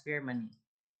atmosphere man ni.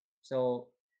 So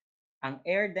ang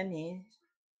air danhi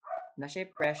na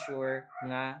siya pressure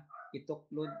nga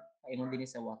ituklod paingon dinhi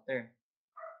sa water.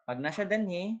 Pag na siya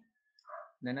danhi,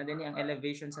 na dinhi ang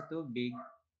elevation sa tubig,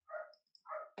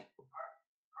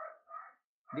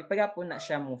 di pa gyapon na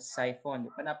siya mo siphon,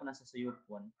 di pa na po na sa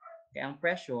suyupon. Kaya ang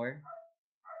pressure,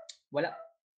 wala,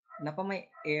 na pa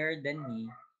may air danhi,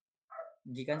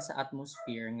 gikan sa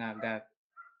atmosphere nga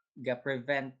ga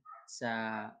prevent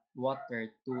sa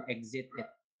water to exit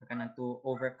it, kanang to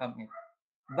overcome it.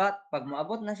 But pag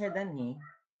moabot na siya danhi,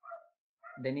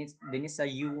 dinhi sa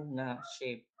U nga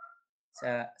shape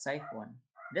sa siphon,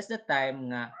 that's the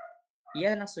time nga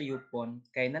iya na suyupon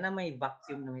kay na may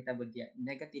vacuum na mahitabo diya,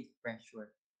 negative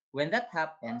pressure. When that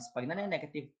happens, pag na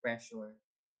negative pressure,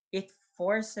 it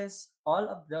forces all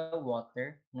of the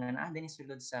water nga naa dinhi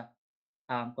sulod sa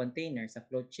container sa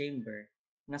float chamber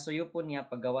nga suyupon niya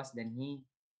paggawas danhi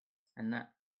ana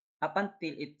up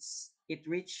until it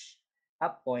reach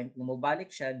a point na mobalik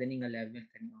siya dani nga level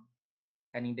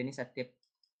kaning dani sa tip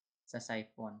sa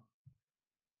siphon.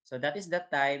 So that is the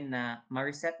time na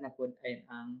ma-reset na pud ay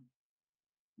ang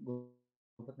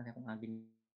gubot na akong agin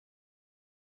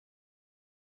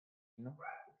no.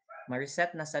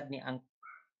 Ma-reset na sad ni ang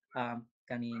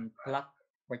kaning clock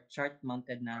or chart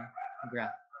mounted na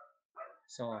graph.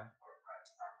 So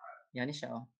yan ni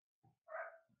siya oh.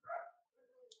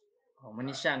 Oh,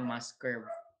 mani siya ang mass curve.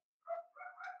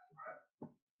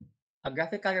 A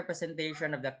graphical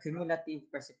representation of the cumulative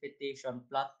precipitation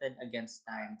plotted against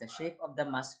time. The shape of the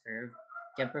mass curve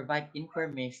can provide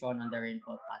information on the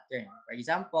rainfall pattern. For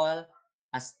example,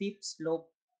 a steep slope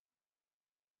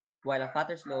while a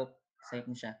flatter slope, save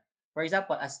mo siya. For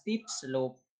example, a steep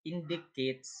slope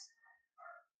indicates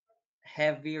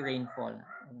heavy rainfall.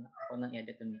 Ako nang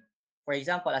edit ni. For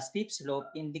example, a steep slope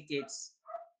indicates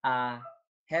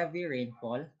heavy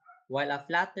rainfall, while a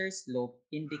flatter slope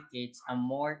indicates a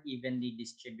more evenly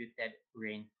distributed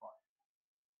rainfall.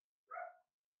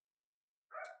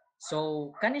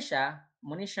 So, kani siya,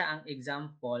 muni siya ang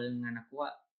example nga nakuha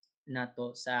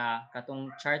nato sa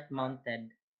katong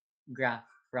chart-mounted graph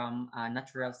from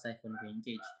natural siphon rain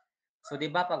gauge. So,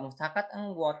 di ba, pag musakat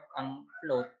ang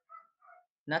float,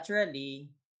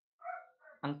 naturally,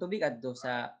 ang tubig adto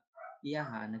sa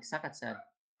iyaha, nagsakat sad.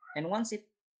 And once it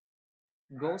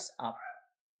goes up,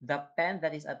 the pen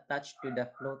that is attached to the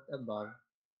float above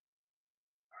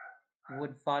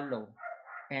would follow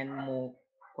and mo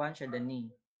kuan siya dani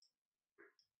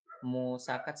mo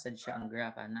sakat sad siya ang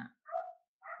graph ana.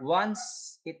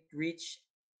 Once it reach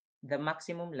the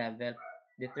maximum level,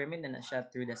 determined na siya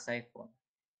through the siphon,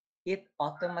 it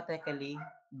automatically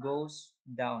goes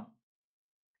down.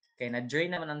 Kaya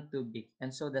na-drain naman ang tubig and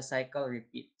so the cycle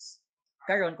repeats.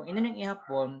 Karon kung ino ning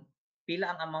ihapon,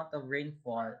 pila ang amount of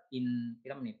rainfall in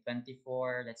pila man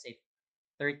 24, let's say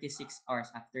 36 hours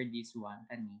after this one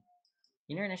kani.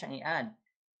 Ino na siyang i-add.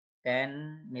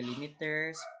 10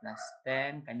 millimeters plus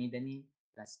 10 kani dani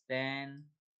plus 10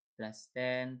 plus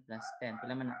 10 plus 10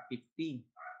 pila man na 50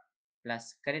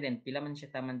 plus kani din pila man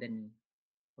siya taman dani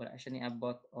wala siya ni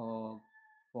abot og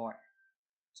 4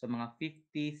 so mga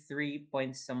 53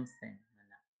 point something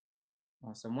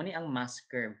so muni ang mass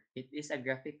curve. It is a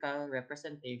graphical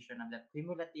representation of the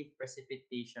cumulative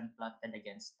precipitation plotted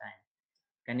against time.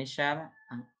 Kani siya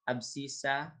ang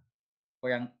abscissa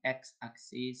or ang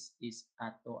x-axis is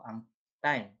ato ang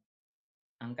time.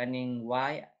 Ang kaning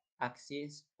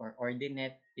y-axis or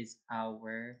ordinate is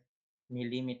our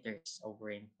millimeters of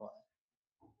rainfall.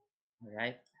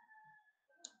 Alright?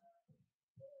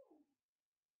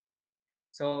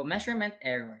 So, measurement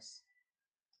errors.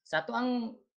 Sa ato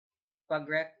ang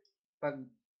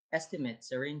pag-estimate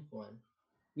sa rainfall,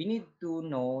 we need to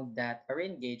know that a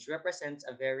rain gauge represents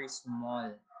a very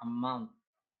small amount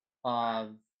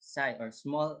of size or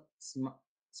small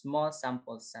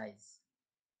sample size.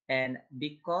 And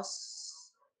because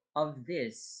of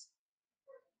this,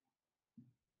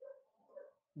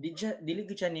 dili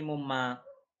gid siya nimo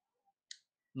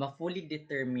ma-fully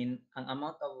determine ang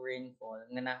amount of rainfall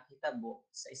nga nakitabo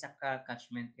sa isa ka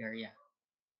catchment area.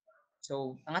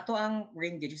 So, ang ato ang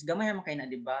rain gauge is gamay man kay na,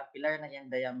 di ba? Pilar na iyang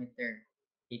diameter,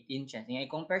 8 inches. Nga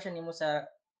i-compare siya nimo sa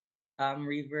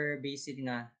river basin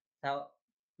nga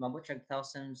mabot siya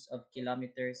thousands of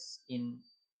kilometers in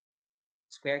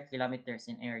square kilometers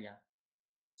in area.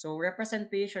 So,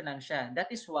 representation lang siya. That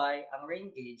is why ang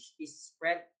rain gauge is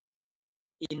spread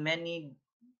in many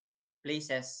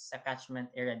places sa catchment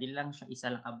area, di lang siya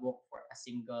isa lang abok for a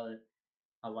single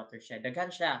watershed. Daghan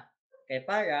siya. Kay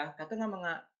para kato nga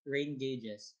mga rain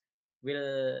gauges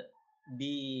will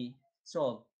be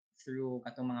solved through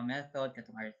katong mga method,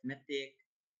 katong arithmetic,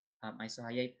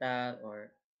 isohyetal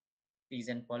or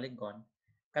Pisan polygon.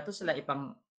 Kato sila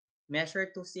ipang measure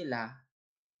to sila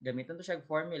gamiton to siya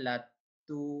formula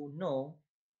to know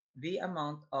the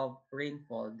amount of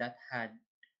rainfall that had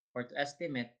or to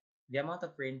estimate the amount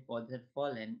of rainfall that had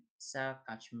fallen sa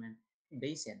catchment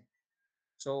basin.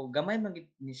 So gamay man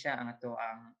gid ni siya ang ato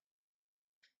ang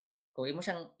kung imo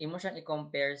siyang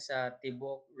i-compare sa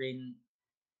tibok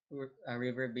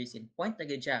river basin, point na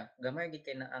gid siya. Gamay gid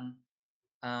kay na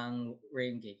ang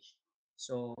rain gauge.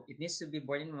 So it needs to be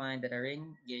borne in mind that a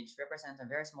rain gauge represents a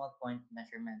very small point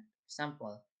measurement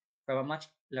sample from a much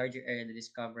larger area that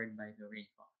is covered by the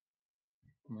rainfall.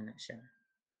 Muna siya.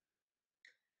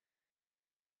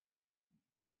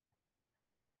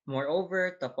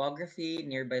 Moreover, topography,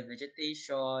 nearby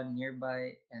vegetation,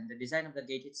 and the design of the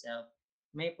gauge itself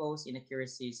may pose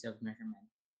inaccuracies of measurement.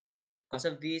 Because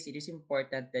of this, it is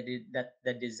important that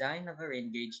the design of a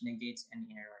rain gauge negates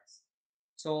any errors.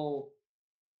 So,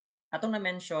 atong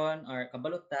na-mention or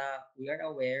kabaluta, we are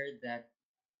aware that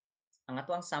ang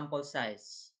ato ang sample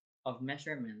size of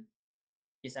measurement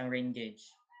is ang rain gauge.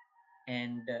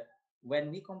 And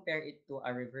when we compare it to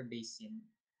a river basin,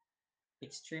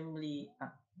 extremely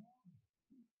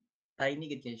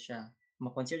tiny gid kay siya.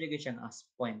 Ma-consider gid siyang as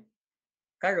point.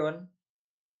 Karon,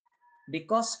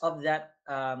 because of that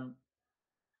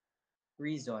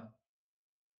reason,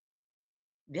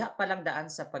 diha pa lang daan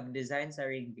sa pag-design sa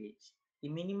rain gauge,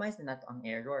 i-minimize na nato ang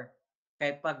error.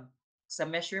 Kay pag sa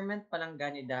measurement pa lang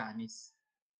gani daan is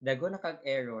dago na kag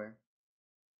error,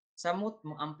 samot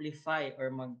mo amplify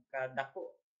or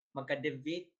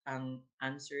magka-deviate ang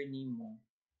answer nimo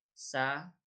sa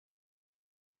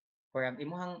or ang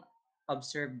imuhang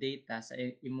observed data sa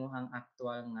imuhang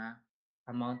actual nga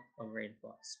amount of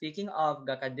rainfall. Speaking of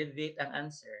gaka-deviate ang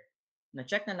answer,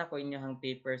 na-check na nako inyong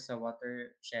paper sa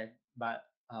watershed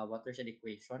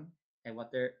equation ay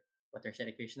watershed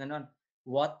equation na nun,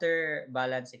 water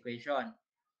balance equation.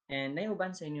 And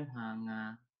naiuban sa inyo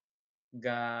nga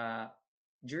ga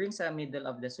during sa middle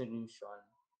of the solution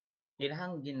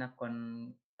ilahang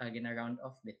gina-round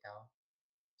off bitaw.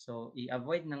 So,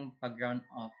 i-avoid ng pag-round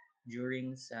off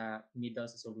during sa middle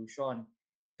sa solution.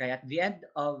 Kaya at the end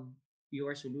of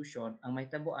your solution, ang may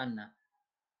tabuan na,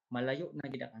 malayo na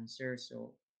gid ang answer.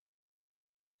 So,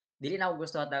 dili na ako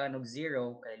gusto hatagan og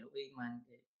zero kay luoy man.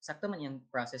 Sakto man yung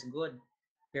process good.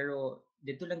 Pero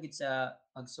dito lang gid sa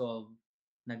pag-solve,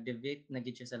 nag-deviate na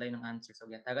gid siya sa lain ng answer. So,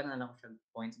 gihatagan na ako siya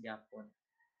points gyapon.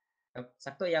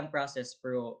 Sakto yang process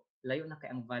pero layo na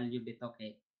kay ang value bitaw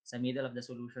kay sa middle of the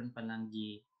solution pa lang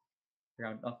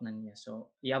round off na niya.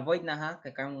 So, i-avoid na ha, kay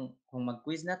kung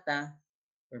mag-quiz na ta,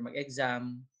 or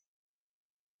mag-exam,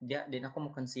 di na ako mo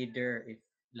consider if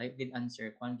like din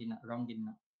answer, kung din na, wrong din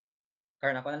na.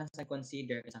 Karon ako na lang sa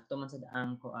consider, sakto man sa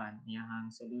daang kuan, iyahang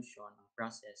solution,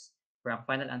 process, for ang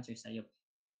final answer sa iyo.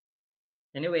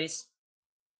 Anyways,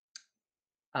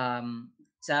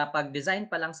 sa pag-design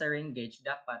pa lang sa rain gauge,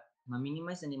 dapat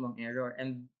ma-minimize na nimong error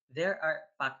and there are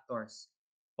factors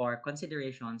or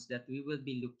considerations that we will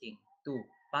be looking to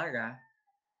para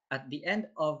at the end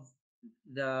of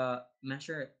the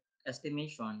measure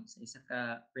estimation sa isa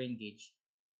ka rain gauge,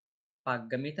 pag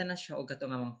gamitan na siya og kato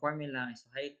nga mga formula,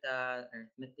 isohyetal,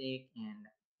 arithmetic, and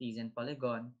Pisan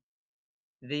polygon,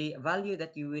 the value um,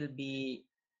 that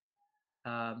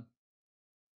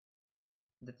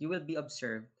you will be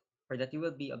observed or that you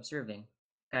will be observing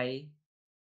kay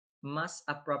mas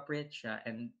appropriate siya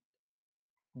and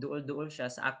duol-duol siya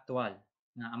sa actual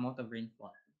na amount of rainfall.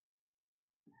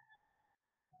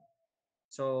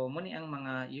 So, muna ang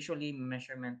mga usually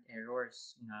measurement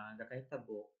errors na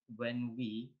nakahitabo when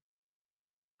we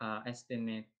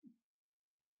estimate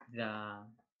the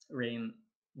rain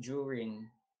during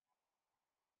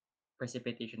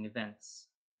precipitation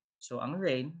events. So, ang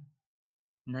rain,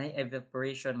 na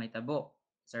evaporation may tabo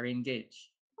sa rain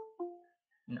gauge.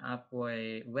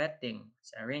 Naapoy wetting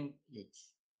sa rain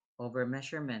gauge. Over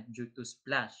measurement due to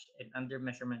splash and under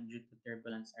measurement due to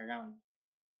turbulence around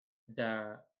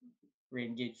the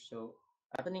rain gauge. So,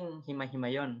 ato ning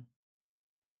himay-himayon.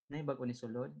 Nay bago ni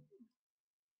sulod.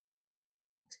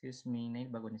 Excuse me, nay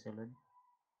bago ni sulod.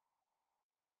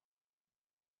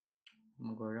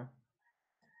 Magoro.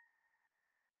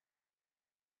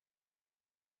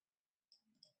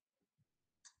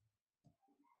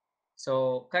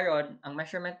 So, karon ang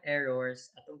measurement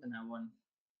errors atong tanawon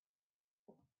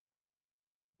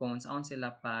kung saan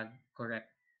sila pag correct.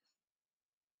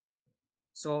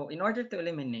 So in order to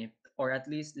eliminate or at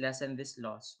least lessen this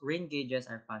loss, rain gauges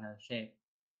are funnel shaped.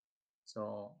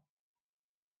 So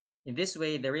in this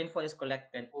way, the rainfall is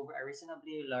collected over a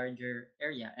reasonably larger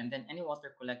area, and then any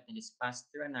water collected is passed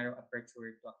through a narrow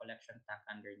aperture to a collection tank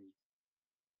underneath.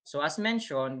 So as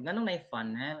mentioned, nganong na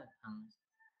funnel ang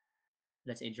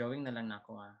let's say drawing na lang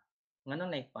nako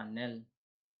nganong na funnel.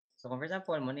 So kung for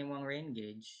example, mo ni mong rain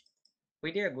gauge,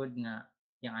 pwede ra good nga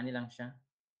yang ani lang siya.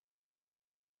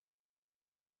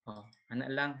 Oh, ana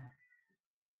lang.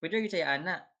 Pwede gyud siya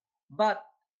ana. But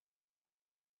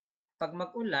pag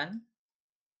mag-ulan,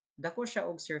 dako siya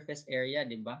og surface area,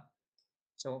 di ba?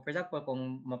 So for example,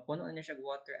 kung mapuno na siya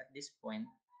water at this point,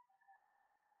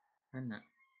 ana.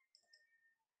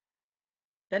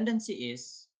 Tendency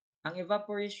is ang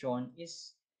evaporation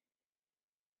is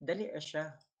dali ra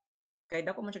siya. Kay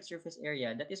dako man siya surface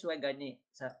area. That is why gani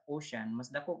sa ocean mas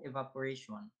dako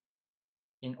evaporation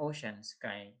in oceans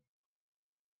kay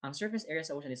ang surface area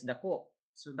sa ocean is dako.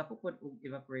 So dako pud og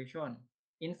evaporation.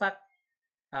 In fact,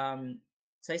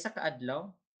 sa isa ka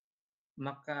adlaw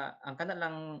ang kana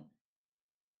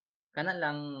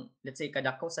lang let's say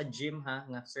kadako sa gym ha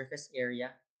nga surface area,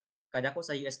 kadako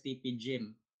sa USTP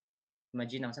gym.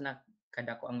 Imagine ang sana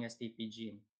kadako ang USTP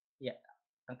gym. Yeah,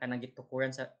 ang kanang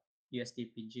gitukuran sa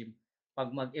USTP gym.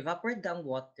 Pag mag-evaporate ang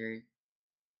water,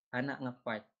 ana nga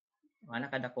part,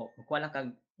 ana kadako, kuha lang kag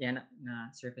yana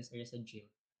nga surface area sa gym.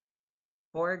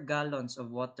 4 gallons of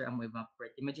water ang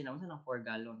mo-evaporate. Imagine naman ng 4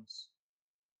 gallons.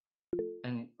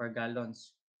 Ang 4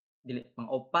 gallons. Dili pang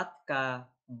upat ka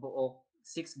buok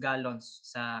 6 gallons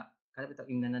sa kada bitaw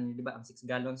ingnanan di ba ang 6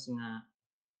 gallons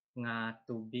nga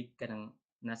tubig kanang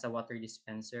nasa water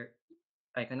dispenser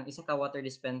ay kanang isa ka water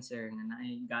dispenser nga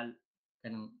naay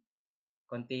kanang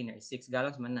container 6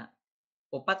 gallons man na.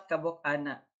 Upat ka buok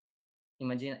ana.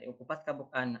 Imagine upat ka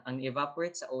buok ana ang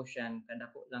evaporate sa ocean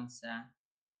kadako lang sa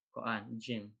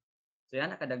gym. So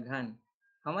yana kadaghan.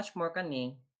 How much more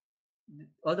kani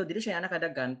although dili siya yana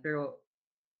kadaghan pero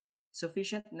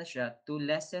sufficient na siya to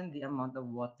lessen the amount of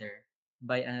water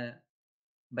by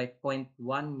by 0.1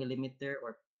 millimeter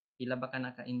or pila ba ka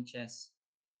na ka inches.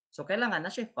 So kailangan na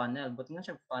siya funnel, but nga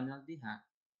siya funnel diha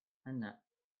ana.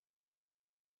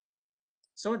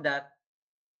 So that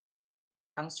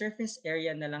ang surface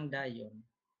area na lang dayon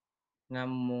nga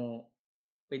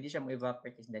pwede siya mo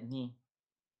evaporate is danhi.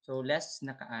 So less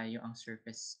na kaayo ang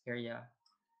surface area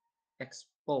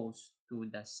exposed to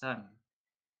the sun.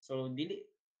 So dili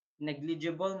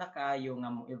negligible na kaayo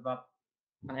nga mo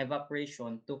ang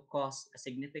evaporation to cause a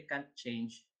significant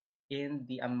change in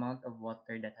the amount of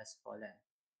water that has fallen.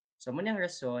 So mo ang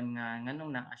rason nga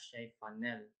nganong naa siya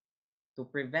funnel to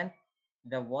prevent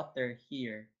the water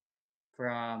here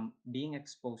from being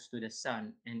exposed to the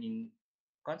sun and in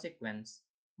consequence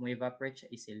mo evaporate siya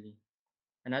easily.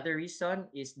 Another reason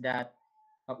is that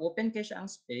pag open kay siya ang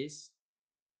space,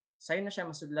 sayo na siya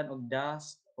masudlan og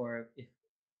dust or if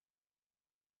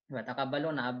diba, takabalo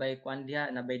naabay kuan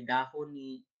diha, nabay dahon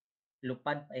ni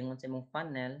lupad paingon sa imong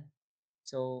funnel.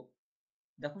 So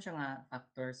dako siya nga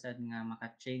factor sad nga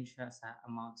maka-change siya sa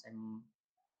amount sa imong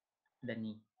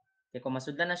dani. Kay kung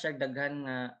masudlan na siya daghan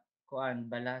nga kuan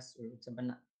balas or sa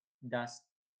bana dust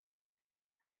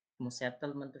mo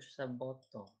settle man to siya sa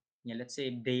boto. Yeah, let's say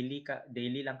daily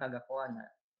lang kagakuha na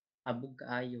abog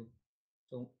kaayo.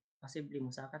 So posible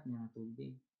mosakat nga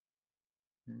tubig.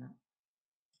 Na.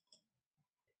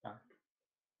 Ah.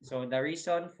 So the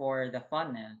reason for the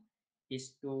funnel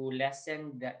is to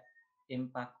lessen the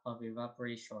impact of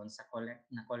evaporation sa collect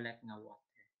nga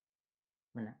water.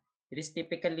 Wala. It is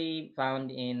typically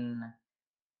found in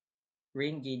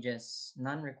rain gauges,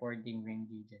 non-recording rain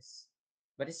gauges.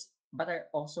 But are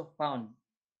also found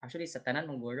actually sa tanan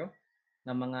ng guro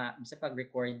na mga bisa pag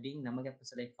recording na magyapon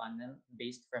sila funnel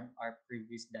based from our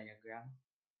previous diagram.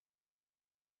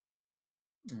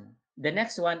 The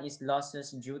next one is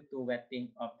losses due to wetting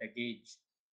of the gauge.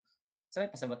 So may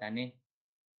pasabutan eh.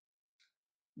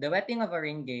 The wetting of a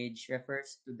rain gauge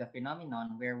refers to the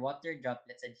phenomenon where water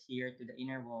droplets adhere to the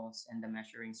inner walls and the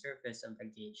measuring surface of the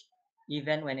gauge,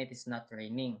 even when it is not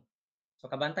raining. So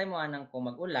kabantay mo anang kung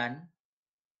mag-ulan,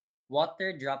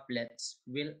 water droplets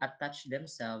will attach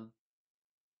themselves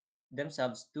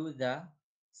to the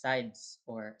sides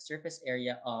or surface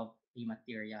area of a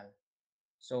material.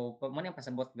 So pag mo nang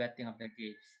pasabot wetting of the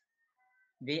gauge,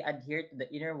 they adhere to the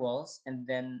inner walls and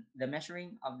then the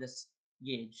measuring of this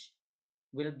gauge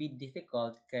will be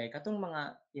difficult kay katong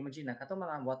mga imagine na katong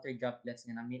mga water droplets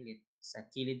nga namilit sa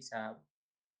kilid sa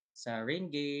rain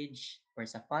gauge or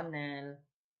sa funnel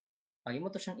pag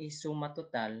imo to siyang isuma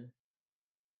total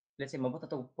let's say mabot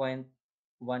to 0.1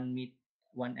 1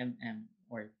 mm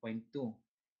or 0.2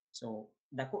 so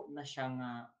dako na siya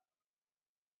nga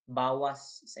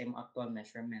bawas sa imong actual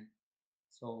measurement.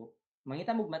 So,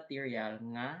 mangita mong material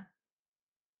nga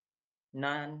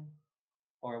non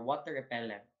or water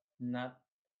repellent, not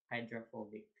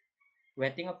hydrophobic.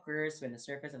 Wetting occurs when the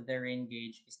surface of the rain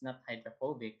gauge is not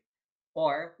hydrophobic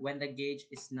or when the gauge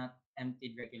is not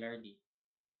emptied regularly.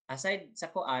 Aside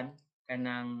sa kuan,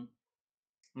 kanang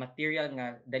material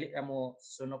nga dali ra mo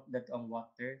sunok dato ang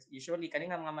water, usually kani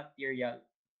nga mga material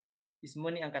is mo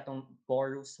ni ang katong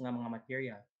porous nga mga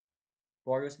material.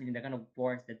 Porous meaning daghan og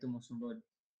pores dito mo sulod.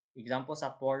 Example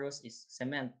sa porous is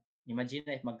cement. Imagine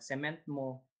if mag-cement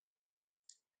mo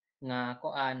nga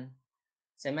kuan,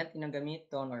 cement inang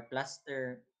gamiton or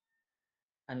plaster,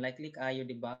 unlikely kayo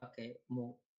di ba kay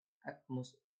mo at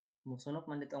musunok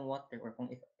man dito ang water or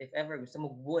kung if ever gusto mo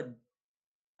wood,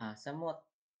 samot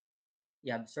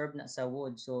i-absorb na sa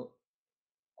wood. So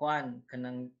kuan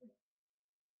kanang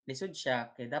lisod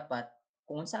siya kay dapat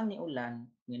kung unsa ni ulan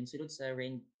nga nisulod sa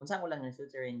rain, unsa ang ulan nga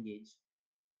nisulod sa rain gauge,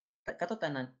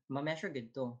 katutanan ma-measure gid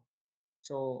to.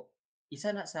 So isa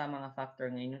na sa mga factor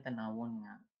nga inyong tanawon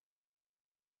nga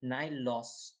na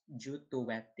loss due to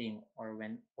wetting or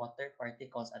when water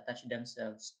particles attach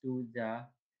themselves to the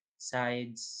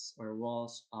sides or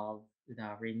walls of the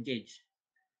rain gauge.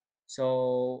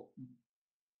 So,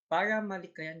 para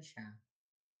malikayan siya,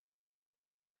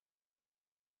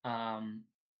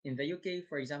 in the UK,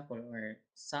 for example, or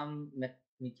some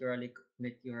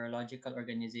meteorological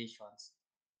organizations,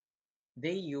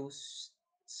 they use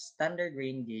standard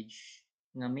rain gauge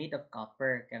nga made of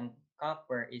copper. Kaya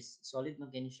copper is solid na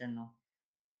gani siya, no?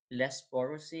 Less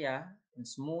porous siya and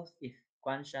smooth if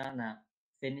kwan siya na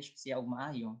finish siya og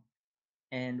maayo.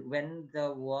 And when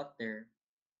the water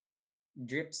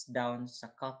drips down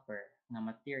sa copper nga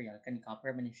material, kani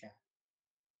copper man ni siya,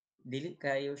 dili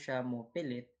kayo siya mo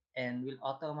pilit and will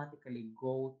automatically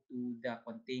go to the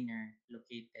container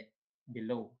located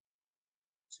below.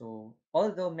 So,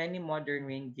 although many modern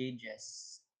rain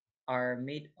gauges are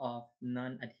made of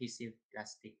non-adhesive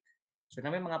plastic. So,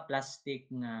 na may mga plastic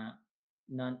nga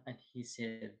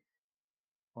non-adhesive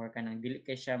or kanang dili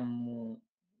kay siya mo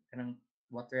kanang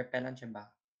water repellent siya ba?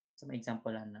 Sa mga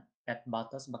example na pet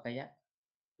bottles ba kaya?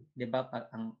 'Di ba pag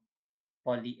ang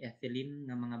polyethylene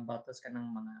na mga bottles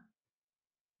kanang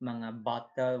mga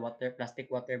bottle, plastic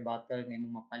water bottle nga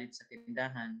imong mapalit sa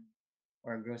tindahan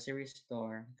or grocery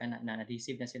store kana na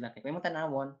adhesive na sila kay mo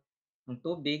tanawon ang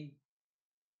tubig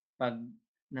pag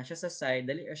na siya sa side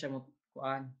dali ra siya mo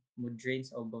kuan mo drain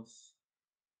sa ubos.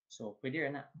 So pwede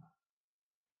ra na.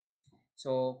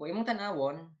 So kung imong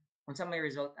tanawon unsa may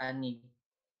result ani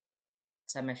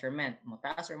sa measurement, mo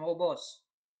taas or maubos?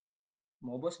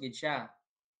 Maubos gid siya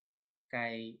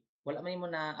kay wala man nimo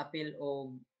na appeal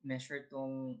og measure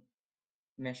tong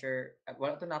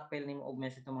wala to na appeal nimo og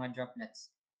measure tong mga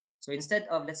droplets. So instead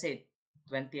of let's say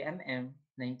 20 mm,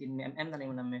 19 mm na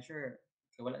nimo na measure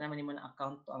kay wala naman nimo na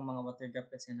account to ang mga water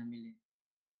droplets nga namili.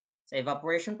 Sa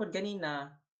evaporation pod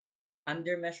ganina,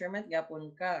 under measurement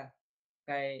gyapon ka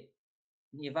kay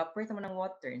ni-evaporate naman ang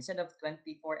water instead of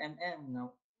 24 mm na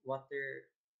water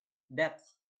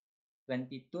depth,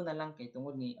 22 na lang kay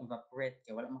tungod ni evaporate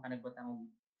kay wala man ka nagbutang og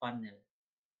funnel.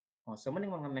 Oh, so mo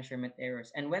mga measurement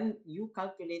errors. And when you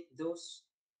calculate those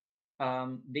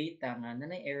data nga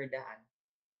nanay error daan,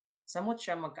 samot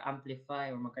siya magka-amplify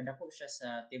or magkadako siya sa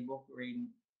tibok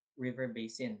river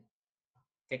basin.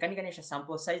 Kay kani siya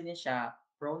sample size ni siya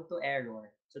prone to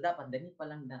error. So dapat dani pa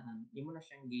lang daan, imo na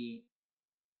siyang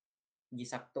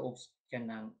gisakto og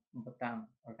kanang butang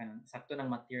or kanang sakto ng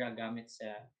material gamit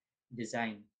sa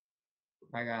design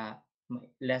para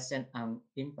lessen ang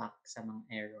impact sa mga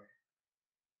error.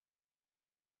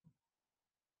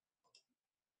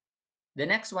 The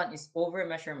next one is over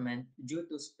measurement due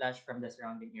to splash from the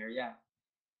surrounding area.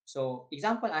 So,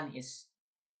 example ani is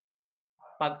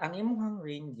pag ang imong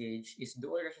rain gauge is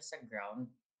duol ra siya sa ground,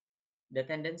 the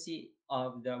tendency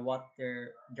of the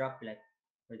water droplet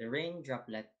or the rain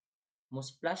droplet mo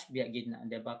splash biya gid na,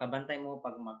 'di ba? Kabantay mo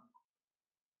pag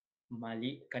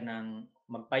mali ka ng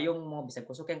magpayong mo bisag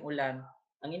kusog kayong ulan,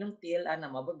 ang inyong tiil ana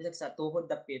maabot bisag sa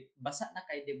tuhod dapit, basa na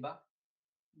kay 'di ba?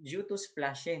 Due to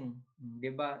splashing,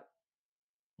 'di ba?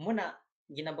 Muna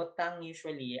ginabutang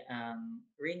usually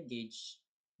rain gauge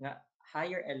nga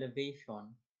higher elevation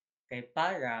kay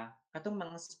para katong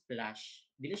mga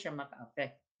splash dili siya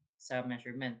maka-affect sa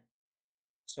measurement.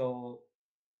 So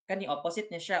kani opposite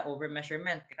niya siya over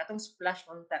measurement kay katong splash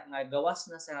unta nga gawas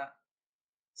na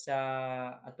sa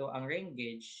ato ang rain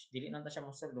gauge dili na ta siya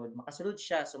mosulod, makasulod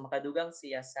siya so makadugang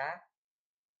siya sa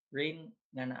rain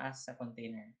nga naa sa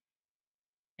container.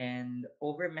 And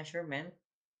over measurement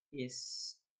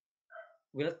is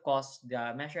will cause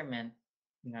the measurement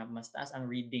nga mas taas ang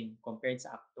reading compared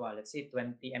sa actual. Let's say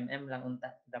 20 mm lang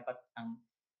unta dapat ang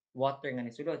water nga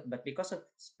nisulod. But because of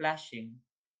splashing,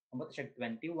 abot siya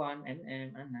 21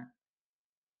 mm, ana.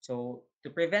 So,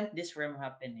 to prevent this from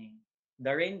happening,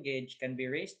 the rain gauge can be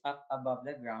raised up above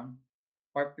the ground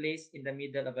or placed in the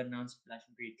middle of a non-splash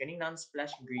grid. Kaning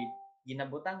non-splash grid,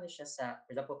 ginabutang ni siya sa,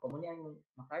 for example, kung muna ang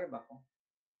makarba ko,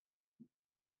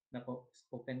 nako,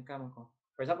 open cam ko.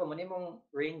 For example, muna mong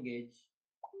rain gauge,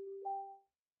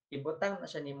 ibutang na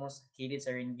siya nimo sa kilid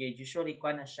sa rain gauge. Usually,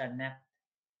 kuha na siya net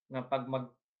nga pag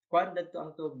kuha dito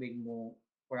ang tubig mo,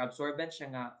 or absorbent siya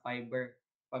nga fiber,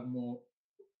 pag mo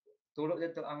tulog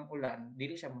dito ang ulan,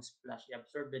 dili siya mo splash,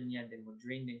 i-absorb din niya, then mo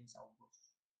drain din sa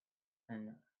ubos.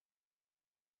 Ano.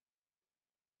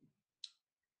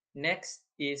 Next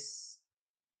is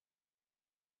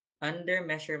under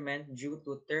measurement due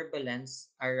to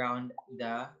turbulence around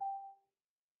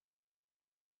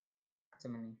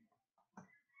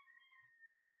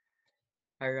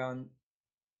around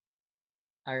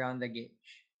the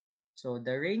gauge. So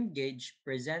the rain gauge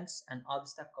presents an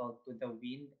obstacle to the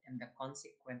wind, and the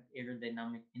consequent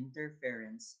aerodynamic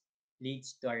interference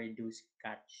leads to a reduced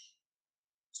catch.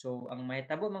 So ang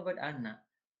mahitabo man gud ana,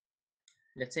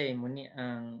 let's say muni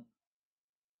ang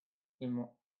imo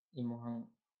imuhang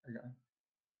ala,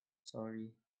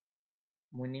 sorry.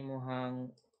 Muni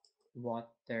mohang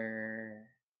water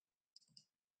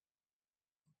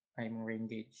ay mo rain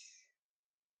gauge.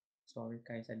 Sorry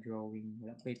kay sa drawing.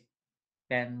 Wala pa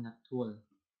pen na tool.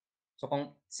 So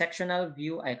kung sectional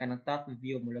view ay kanang top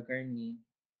view mo lugar ni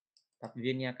top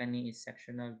view niya kani is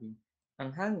sectional view.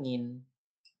 Ang hangin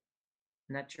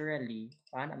naturally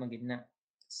paana magid na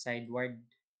sideward.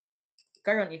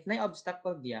 Karon if na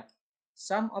obstacle diya,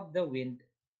 some of the wind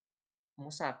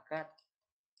musakat.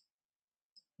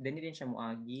 Dili din siya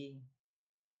moagi.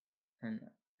 Ana.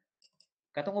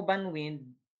 Katong uban wind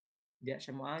diya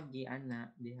siya moagi ana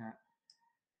diha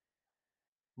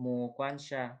mo kwan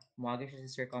siya, moagi siya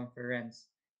sa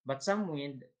circumference. But some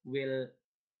wind will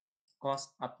cause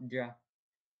updraft.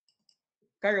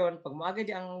 Karon pag moagi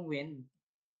di ang wind,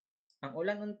 ang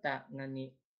ulan unta nga ni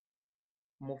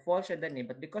mo fall siya dani,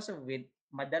 but because of wind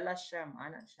madala siya,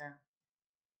 maana siya.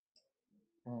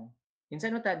 Oh.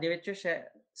 Minsan unta diretso siya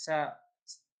sa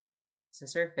sa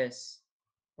surface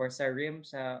or sa rim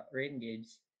sa rain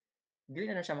gauge. Dili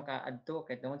na siya makaadto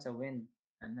kay tungod sa wind.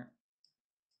 Ana.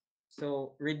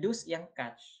 So reduce yang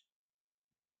catch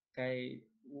kay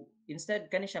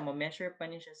instead kani siya mo-measure pa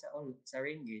ni siya sa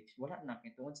rain gauge, wala na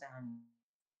kay tungod sa hangin.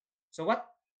 So what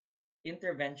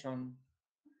intervention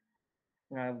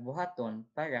nga buhaton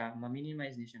para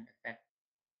ma-minimize ni siyang effect?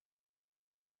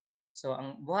 So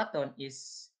ang buhaton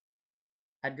is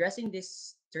addressing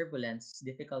this turbulence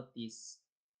difficulties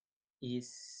is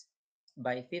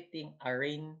by fitting a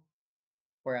rain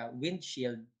or a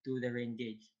windshield to the rain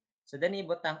gauge. So dani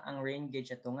ibutang ang rain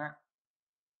gauge ato nga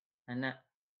ana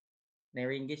may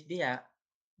rain gauge diha,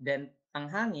 then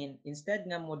ang hangin instead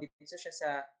nga mo dito siya sa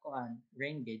kuan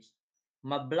rain gauge,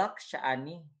 ma-block siya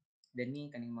ani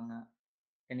dani kaning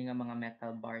mga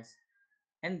metal bars.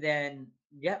 And then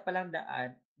diha pa lang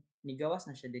daan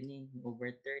nigawas na siya dinhi,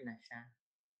 overturn na siya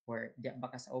or diha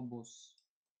baka sa ubos.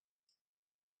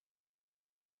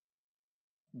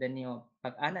 Then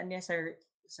pag ana niya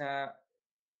sa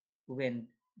wind,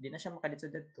 di na siya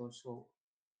makadito dito, so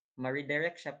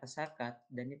ma-redirect siya pasakat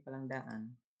dani pa lang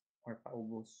daan or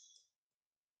paubos.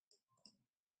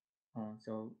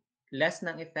 So less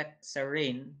nang effect sa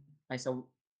rain ay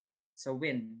sa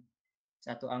wind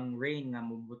sa ato ang rain nga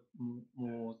mo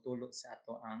sa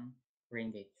ato ang rain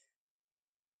gauge.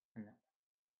 Ano?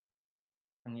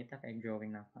 Pangita kay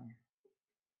drawing na pa.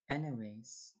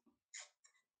 Anyways.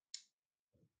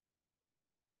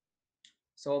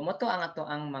 So moto ang ato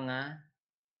ang mga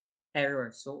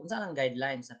errors. So unsa ang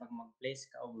guidelines sa pag mag-place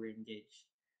ka og rain gauge?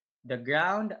 The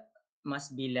ground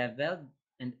must be leveled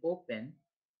and open,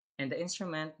 and the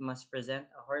instrument must present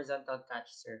a horizontal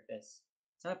catch surface.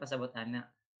 So pasabot ana.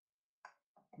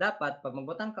 Dapat pag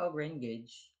magbutang ka og rain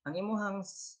gauge, ang imuhang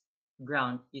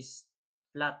ground is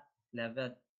flat,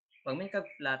 level. Pag may kag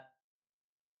flat,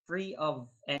 free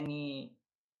of any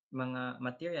mga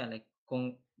material, like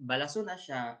kung balaso na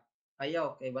siya,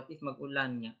 ayaw kay what if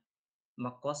mag-ulan niya,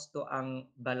 makosto ang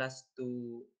balas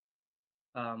to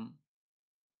um,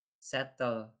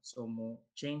 settle, so mo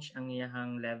change ang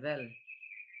iyahang level.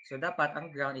 So dapat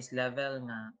ang ground is level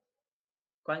nga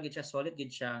kuan gid siya, solid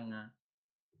gid siya nga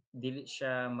dili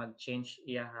siya mag-change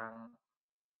iyahang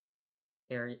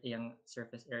area, iyang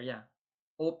surface area.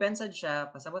 Open sad siya,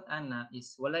 pasabot ana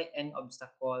is walay any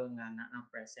obstacle nga naa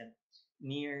present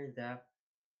near the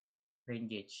rain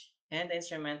gauge. And the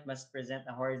instrument must present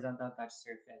a horizontal touch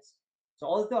surface. So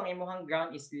although ang imuhang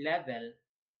ground is level,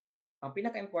 ang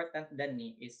pinaka-important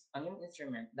dani is ang imong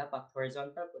instrument dapat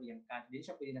horizontal po yung cut. Hindi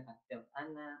siya pwede naka-tilt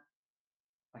ana,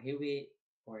 pahiwi,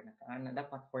 or nakaana.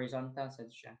 Dapat horizontal sa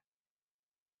siya.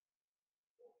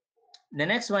 The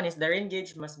next one is the rain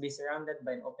gauge must be surrounded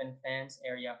by an open fence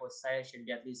area whose size should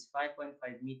be at least 5.5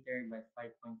 meter by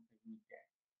 5.5 meter.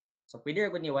 So pwede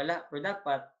rin ni wala, pero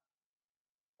dapat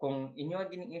kung inyo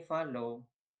gining i-follow,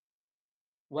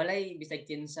 walay bisag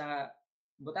kinsa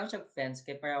butang siya fence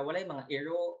kay para walay mga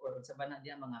ero or sa bana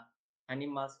diya mga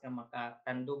animals nga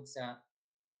makatandog sa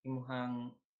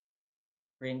imuhang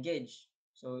rain gauge.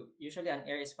 So usually ang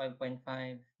air is 5.5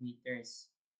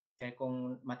 meters. Kaya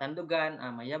kung matandugan,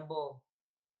 mayabo,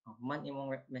 man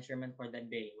imong measurement for the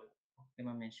day, wala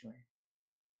ma measure.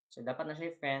 So dapat na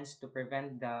siya fence to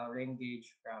prevent the rain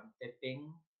gauge from tipping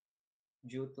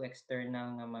due to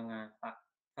external nga mga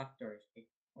factors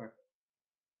or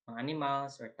mga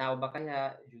animals or tao ba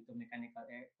kaya due to mechanical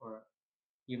error or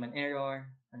human error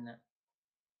ana,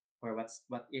 or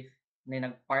what if may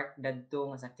nagpark dadto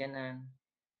nga sakyanan.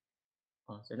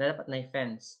 So dapat na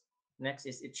fence. Next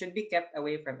is it should be kept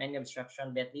away from any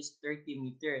obstruction by at least 30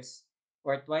 meters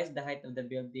or twice the height of the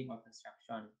building or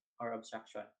construction or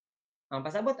obstruction. Ang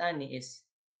pasabot ani is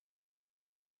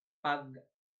pag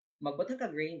magbutang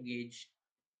kag rain gauge,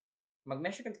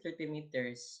 mag-measure kag 30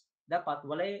 meters, dapat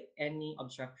walay any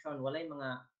obstruction, walay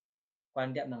mga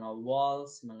kuan mga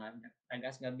walls, mga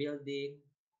tagas nga building,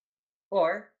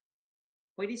 or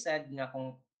pwede sad nga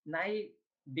kung naay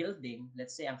building,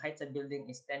 let's say ang height sa building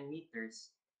is 10 meters,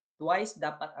 twice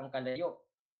dapat ang kalayo.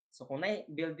 So kung naay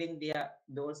building diya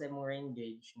doon sa imong rain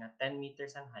gauge nga 10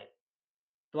 meters ang height,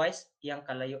 twice iyang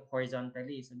kalayo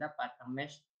horizontally. So dapat ang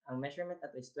measurement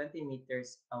ato is 20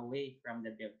 meters away from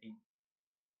the building.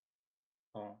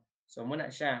 Oh. So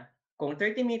muna siya. Kung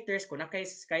 30 meters, kung nakay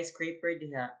skyscraper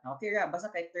diha, okay ra, basta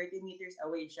kay 30 meters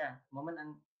away siya. Mo man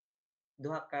ang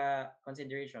duha ka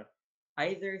consideration.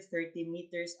 Either 30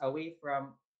 meters away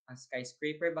from a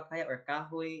skyscraper ba kaya or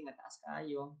kahoy nga taas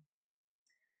kaayo,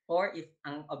 or if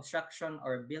ang obstruction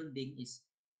or building is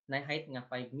na height nga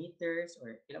 5 meters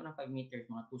or ilan na 5 meters,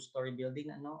 mga 2-story building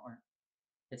na no, or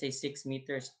let's say 6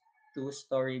 meters,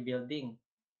 2-story building.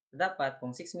 Dapat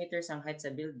kung 6 meters ang height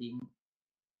sa building,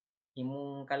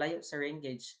 imong kalayo sa rain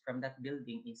gauge from that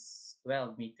building is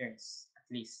 12 meters at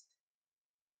least.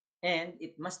 And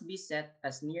it must be set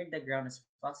as near the ground as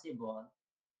possible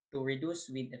to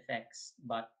reduce wind effects,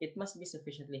 but it must be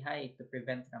sufficiently high to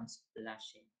prevent from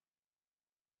splashing.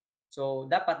 So,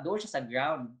 dapat doon siya sa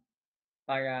ground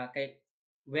para kay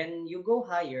when you go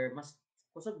higher, mas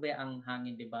kusog ba ang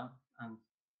hangin, di ba? Ang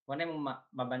wala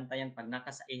mong mabantayan pag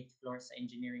naka sa 8th floor sa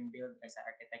engineering build ay sa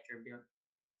architecture build.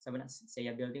 Sa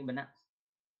building ba na?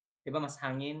 Di ba mas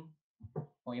hangin?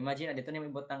 O imagine, dito na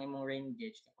may butang imong rain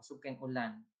gauge, kusog kayong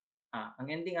ulan. Ang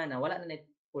ending ana, wala na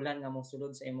ulan nga mong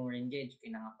sulod sa imong rain gauge,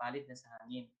 kaya nangapalit na sa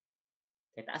hangin.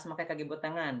 Kaya taas man kay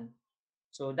kagibutangan.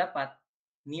 So, dapat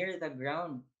near the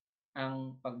ground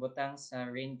ang pagbutang sa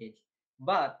rain gauge.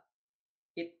 But,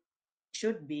 it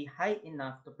should be high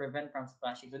enough to prevent from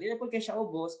splashing. So, di na po kayo siya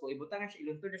ubos, kung ibutangan siya,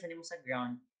 iluntod na siya nimo sa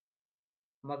ground,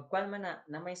 magkuan man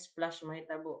na may splash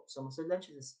mahitabo. So, masudan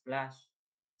siya sa splash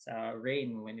sa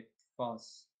rain when it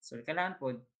falls. So, kailangan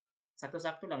po,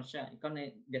 sakto-sakto lang siya. Ikaw na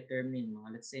determine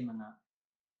mga, let's say, mga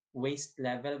waist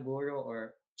level guro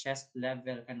or chest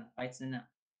level ka na, heights na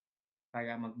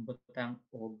para magbutang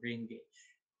o rain gauge.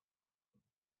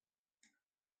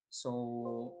 So,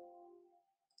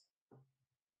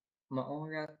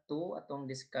 maura to atong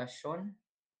discussion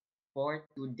for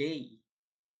today.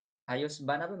 Ayos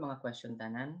ba na ba mga question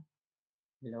tanan?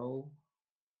 Hello?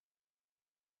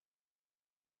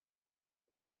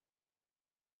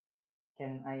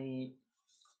 Can I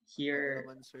Oo hear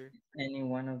naman, sir. any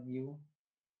one of you?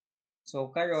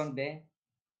 So, karon be,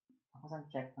 ako sang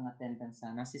check ang attendance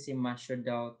na. Nasi si Masho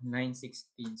daw 9:16.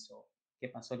 So,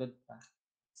 okay pa, sulod pa.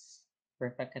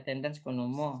 Perfect attendance kuno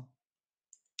mo.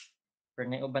 Pero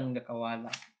na uban nga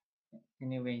kawala.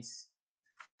 Anyways.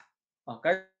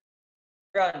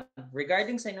 Karon,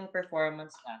 regarding sa inyong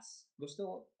performance task,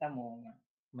 gusto ta mo nga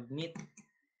mag-meet.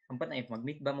 Ampat na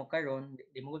mag-meet ba mo karon?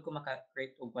 Di mo ko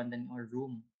maka-create og pandan or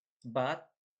room. But,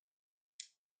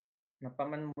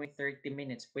 napaman mo 30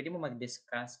 minutes, pwede mo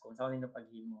mag-discuss kung saan nino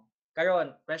paghimo.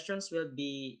 Karon, questions will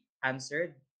be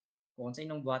answered kung sa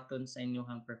inyong buhaton sa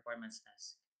inyong performance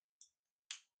task.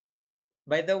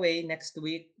 By the way, next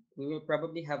week, we will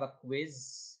probably have a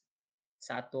quiz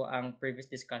sa ato ang previous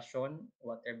discussion,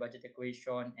 water budget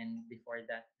equation, and before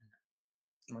that,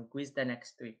 mag-quiz the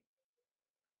next week.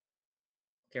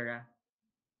 Kira?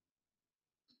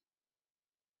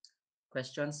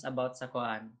 questions about sa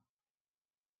kuan,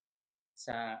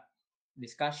 sa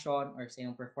discussion or sa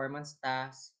iyong performance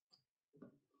task.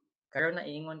 Karon na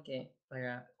ingon kay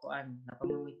para kuan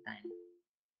napamamitan.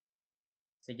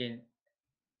 Sige,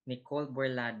 Nicole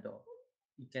Borlado.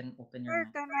 You can open your Sir,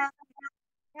 mic. kana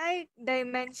ay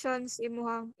dimensions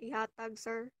imuhang ihatag,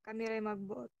 sir. Kami ray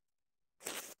magbuot.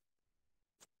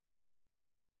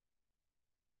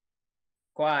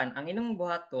 Kuan, ang inong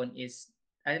buhaton is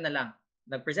ano na lang.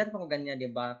 Nag-present pa ko ganyan,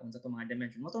 di ba, kung sa itong mga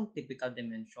dimension. Mo itong typical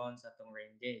dimension sa itong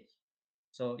rain gauge.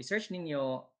 So, i-search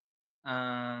ninyo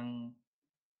ang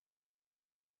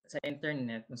sa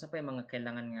internet kung sa pa yung mga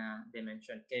kailangan nga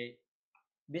dimension. Kay,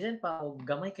 bisan pa o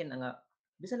gamay kay na nga,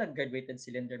 bisan lang graduated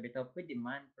cylinder bitaw, pwede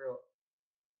man, pero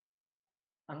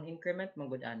ang increment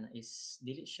mong good ana is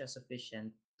dili siya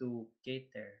sufficient to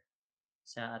cater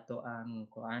sa ato ang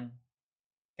kuan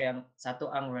kaya sa ato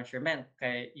ang measurement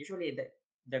kay usually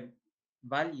the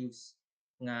values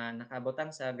nga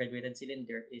nakabutang sa graduated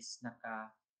cylinder is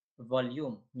naka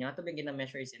volume nya ato bang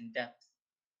gina-measure is in depth.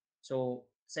 So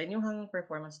sa inyong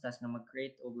performance task na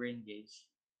mag-create og rain gauge,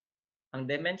 ang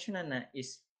dimension na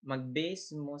is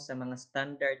mag-base mo sa mga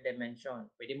standard dimension.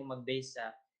 Pwede mo mag-base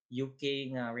sa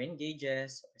UK nga rain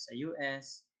gauges or sa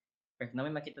US. Or na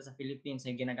may makita sa Philippines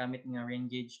ay ginagamit nga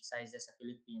rain gauge sizes sa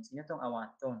Philippines. Ino tong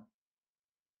awaton.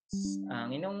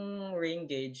 Ang inong rain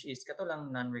gauge is kato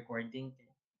lang non-recording.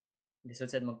 This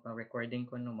said magpa-recording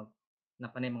ko no mag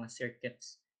napanay mga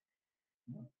circuits.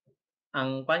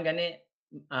 Ang pan gani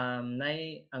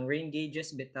nay ang rain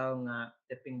gauges bitaw nga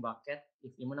tipping bucket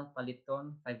if imo nang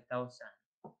paliton 5,000.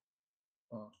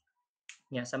 Oh.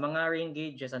 Yeah, sa mga rain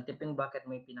gauges, ang tipping bucket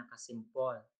may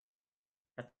pinaka-simple.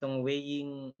 Katong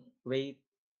weighing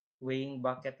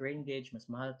bucket rain gauge,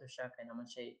 mas mahal to siya kaya naman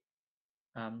siya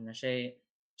na siya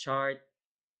chart,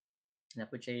 na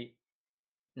po siya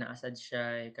naasad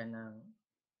siya kanang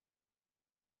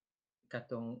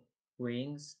katong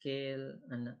weighing scale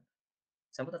ana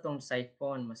samot atong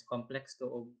siphon mas complex to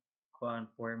og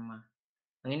kuan forma.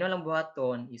 Ang ino lang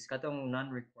buhaton is katong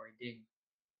non-recording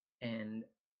and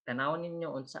tanawon ninyo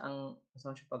unsa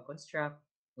siya pag-construct,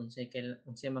 unsay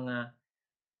mga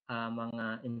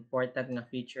important nga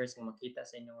features nga makita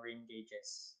sa inyong rain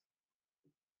gauges.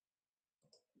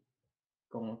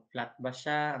 Kung flat ba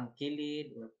siya, ang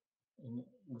kilid, or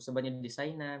gusto ba niyo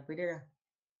designan, pwede ra.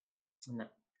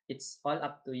 It's all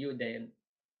up to you then.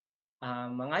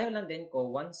 Mangayo lang din ko,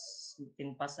 once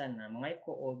pinpasan na, mangayo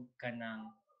ko og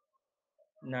kanang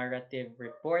narrative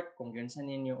report kung ginsa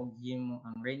ninyo og himo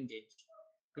ang rain gauge.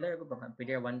 Pila ra ko ba?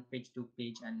 Pwede ra 1 page, 2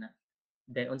 page, ana.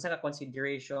 Then, unsa ka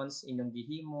considerations inyong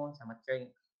gihimo sa material,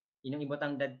 inyong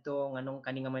ibutang dadto nganong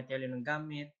kani nga material inyong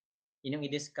gamit, inyong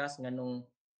i-discuss nganong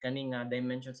kani nga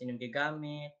dimensions inyong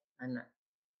gigamit, ana,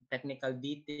 technical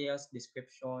details,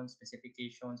 description,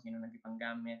 specifications inyong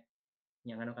nagipanggamit,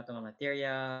 nya nganong kato nga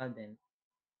material, then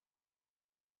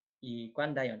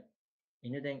i-kuan dayon,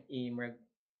 inyo din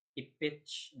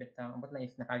i-pitch bitaw ambot lang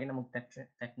if nakagi na mag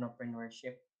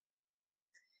technopreneurship,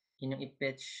 inyong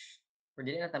i-pitch, or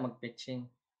dili na ta mag-pitching,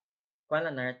 kuan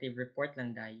lang narrative report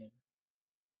lang dayon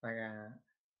para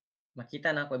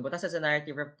makita na ko butas sa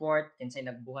narrative report kinsay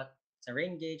nagbuhat sa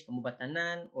rain gauge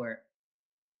kamubatanan or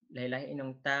lahi-lahi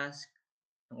inyong task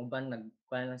ang uban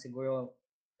nagkuan lang siguro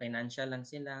financial lang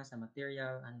sila sa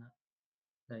material ana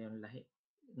dayon lahi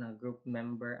na group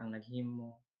member ang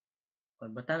naghimo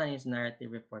kung bata lang yung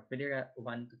narrative report pwede ra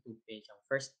 1 to 2 page. Ang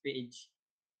first page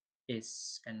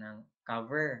is kanang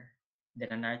cover,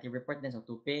 then ang narrative report din so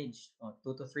 2 page o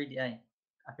 2 to 3 di ay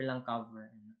apil lang cover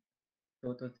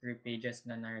 2 to 3 pages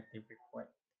na narrative report.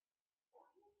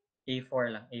 A4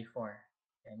 lang, A4.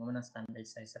 Kaya mo na standard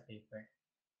size sa paper.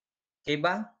 Okay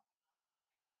ba?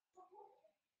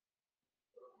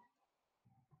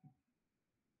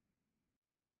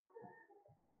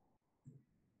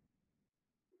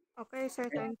 Okay, sir.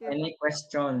 Thank you. Any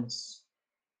questions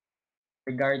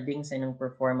regarding sa inyong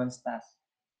performance task?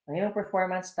 Ang inyong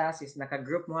performance task is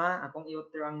naka-group mo ha. Akong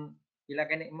i-outro ang pila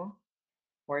gani mo?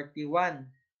 41.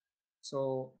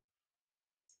 So,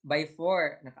 by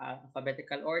 4,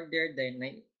 naka-alphabetical order, then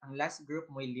ang last group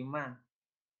mo 5.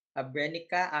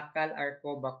 Abrenica, Akal,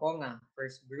 Arco, Baconga,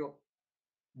 first group.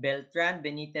 Beltran,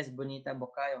 Benitez, Bonita,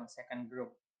 Bocayong, second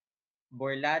group.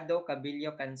 Borlado,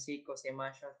 Cabillo, Cansico,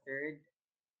 Semasio, third.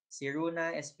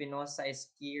 Siruna, Espinosa,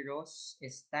 Esquiros,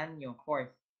 Estanyo,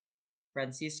 fourth.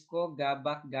 Francisco,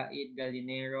 Gabac, Gaid,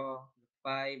 Galinero, group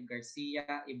 5.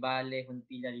 Garcia, Ibale,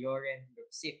 Huntilla, Lloren, group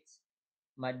 6.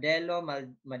 Madelo,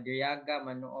 Madriaga,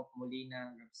 Manuop,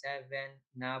 Molina, group 7.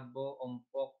 Nabo,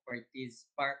 Ompok,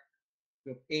 Ortiz, Park,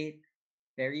 group 8.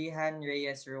 Perihan,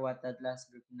 Reyes, Ruat, Atlas,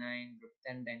 Group 9, Group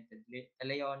 10, then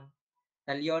Talion,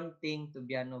 Talion, Ping,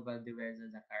 Tubiano, Valdiveza,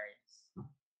 Zacarias.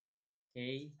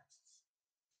 Okay.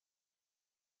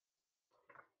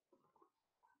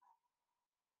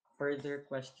 Further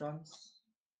questions?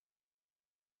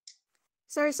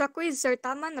 Sir, sa quiz, sir,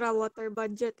 taman ra water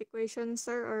budget equation,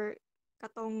 sir, or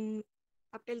katong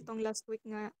apil tong last week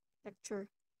nga lecture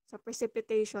sa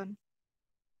precipitation.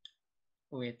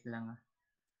 Wait lang ah.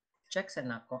 Check sa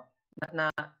nako.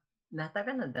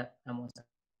 Natagan na na mo sa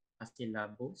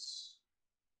syllabus.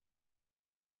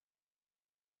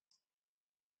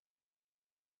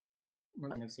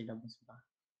 Nag-syllabus ba?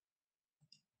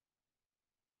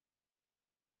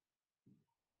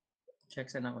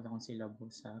 Check sa nako sa kung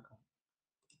syllabus sa ako.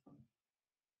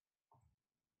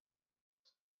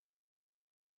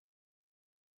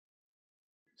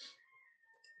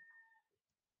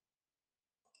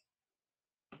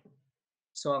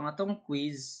 So, ang atong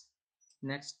quiz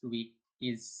next week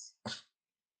is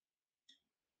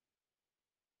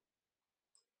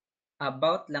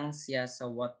about lang siya sa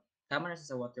what tama na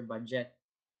siya sa water budget.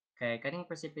 Kay kaning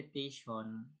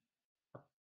precipitation,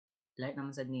 lahat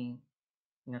naman sa ni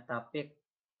nga topic.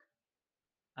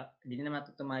 Di na naman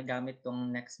ito magamit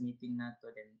tong next meeting nato.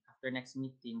 Then, after next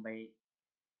meeting by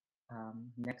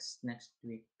next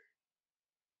week.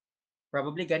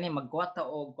 Probably gani magkuha ta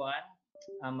og kuan,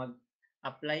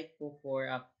 mag-apply ko for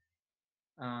a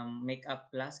makeup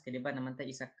class kay di ba naman ta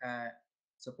isa ka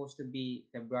supposed to be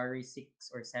February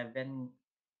 6 or 7,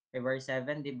 February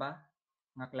 7 di ba?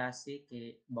 Nga klase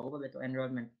kay bago pa ba ito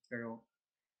enrollment pero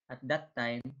at that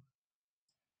time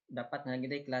dapat nga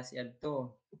gid klase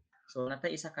adto. So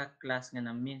natay isa ka class nga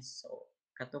na miss. So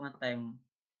kato nga time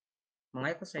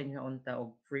mga ko sa inyo unta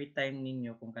og free time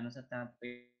ninyo kung kano sa ta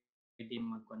pwede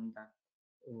mag-conduct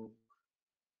o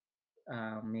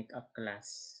makeup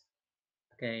class.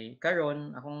 Okay,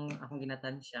 karon akong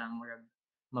ginatansya murag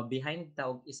ma-behind ta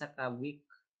og isa ka week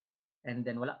and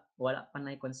then wala pa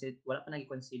na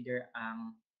consider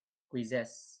ang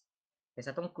quizzes. Kaya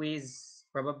sa tong quiz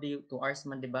probably 2 hours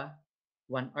man di ba?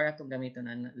 1 hour atong gamiton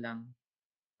ana lang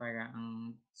para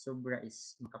ang sobra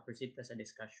is makaproceed ta sa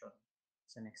discussion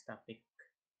sa next topic.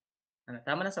 Ano,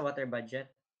 tama na sa water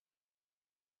budget.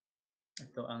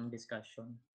 Ito ang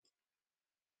discussion.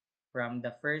 From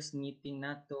the first meeting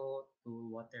nato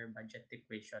to water budget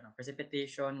equation. Ang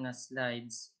precipitation nga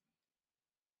slides,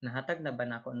 nahatag na ba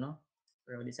nako no?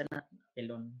 Pero di sana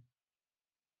ilon.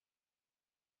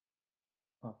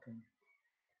 Okay.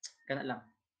 Kana lang.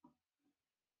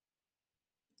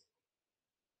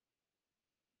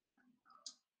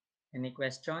 Any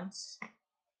questions?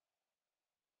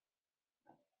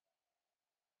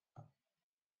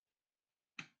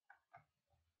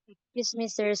 Excuse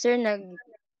me, sir. Sir,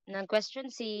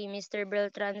 nag-question si Mr.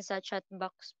 Beltran sa chat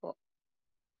box po.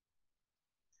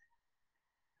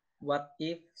 What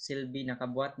if Sylvie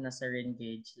nakabuhat na sa rain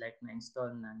gauge like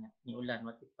na-install na ni ulan?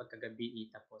 What if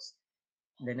pagkagabi tapos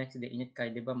the next day init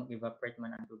kay di ba mag-evaporate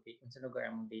man ang tubig? Unsa lugar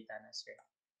ang data na sir?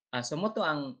 So mo to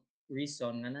ang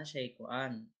reason nga na siya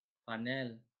kuan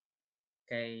funnel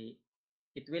kay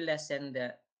it will lessen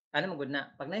the ano mo gud na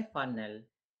pag na funnel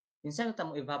minsan ta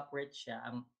mo evaporate siya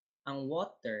ang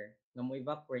water nga mo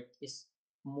evaporate is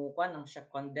mukuha nang siya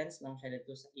condense lang siya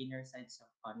dito sa inner side sa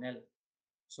funnel.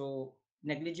 So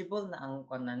negligible na ang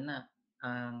kanan na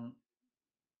ang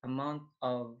amount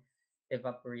of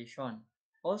evaporation.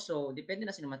 Also, depende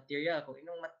na sa material. Kung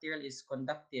inong material is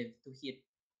conductive to heat,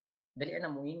 dali na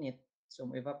mo init. So,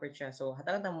 mo evaporate siya. So,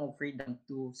 hatagan na mo freedom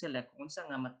to select kung unsa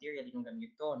nga material inyong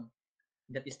gamiton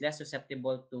that is less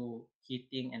susceptible to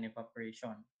heating and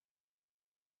evaporation.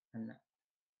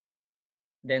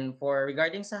 Then, for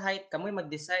regarding sa height, kamoy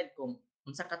mag-decide kung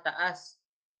unsa ka taas.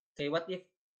 Kay what if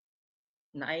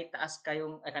naay taas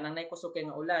kayong kanang nay kusog kay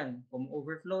nga ulan, kung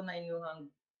overflow na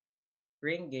inyong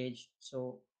rain gauge,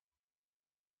 so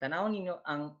tanawon ninyo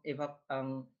ang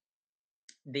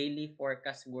daily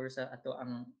forecast siguro sa ato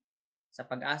ang sa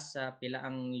pag-asa pila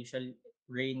ang usual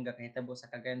rain nga kahitabo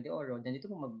sa Cagayan de Oro, then dito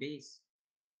mo mag-base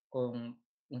kung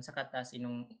unsa kataas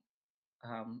inong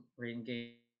rain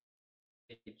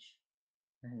gauge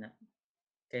na.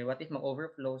 Kay what if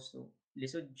mag-overflow so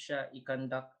lisod siya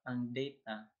i-conduct ang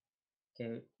data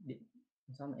kay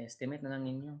unsa estimate na lang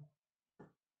ninyo.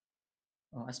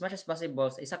 As much as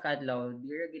possible sa isa ka adlaw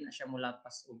diri na siya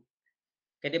mulapas og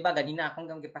kay di ba ganina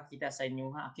akong gipakita sa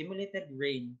inyo ha accumulated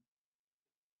rain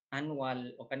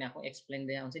annual o kani ako explain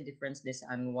din unsa difference this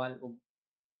annual ug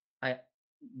uh,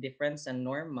 difference sa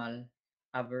normal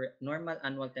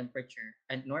annual temperature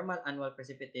and normal annual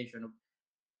precipitation ug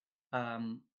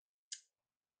um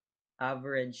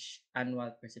average annual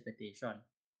precipitation.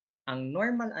 Ang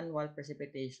normal annual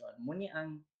precipitation, muni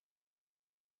ang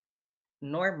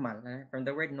normal, from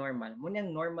the word normal, muni ang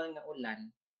normal nga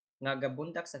ulan nga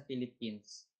gabundak sa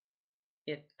Philippines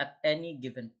at any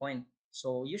given point.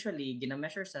 So usually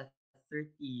gina-measure sa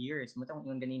 30 years. Mo tong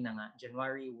yung ganina nga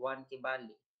January 1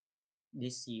 kibali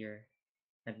this year.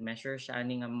 Nag-measure siya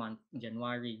ani nga month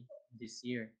January this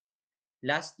year.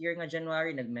 Last year nga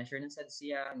January nag-measure na sad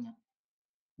siya nga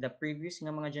the previous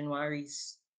nga mga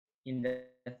Januaries in the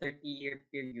 30-year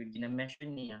period gina-measure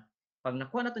niya. Pag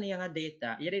nakuha na to niya nga data,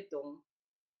 iya itong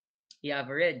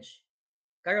i-average.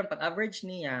 Karon pag average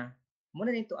niya,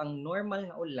 muna nito ang normal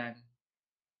nga ulan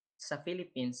sa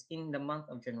Philippines in the month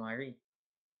of January.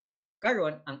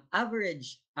 Karon ang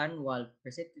average annual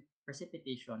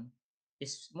precipitation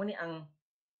is muna ang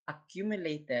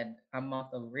accumulated amount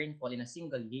of rainfall in a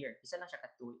single year. Isa lang siya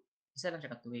katuig. Isa lang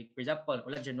siya katuig. For example,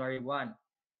 ulan January 1,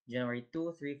 January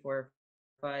 2, 3, 4,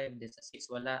 5, then sa 6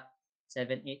 wala,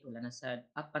 7, 8 wala na sad,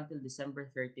 up until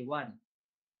December 31.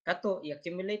 Kato,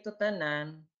 i-accumulate to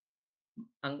tanan,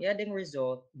 ang iading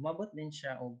result, umabot din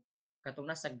siya og katong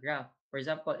nasa graph. For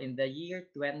example, in the year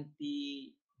 20,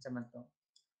 sa man to?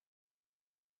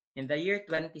 In the year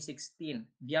 2016,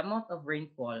 the amount of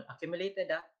rainfall accumulated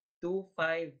at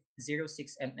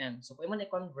 2506 mm. So kung mo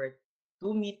na-convert,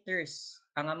 2 meters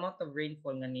ang amount of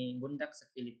rainfall nga ni bundak sa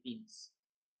Philippines.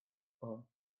 Oh.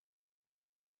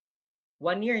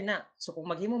 1 year na. So kung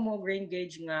maghimo mo rain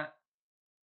gauge nga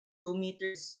 2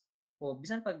 meters,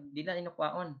 bisan pag di na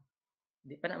inukwaon,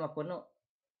 di pa na mapuno.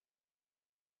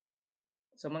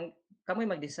 So kamoy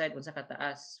mag-decide unsa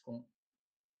kataas kung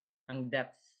ang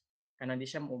depth kanang di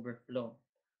siya overflow.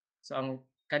 So ang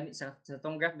sa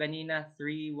tong graph ganina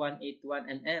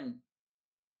 3181 mm.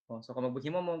 So kung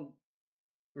mabuhi mo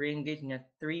rain gauge nga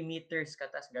 3 meters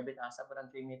kataas, grabe asa pa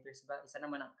ng 3 meters ba? Isa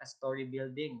naman ang ka-story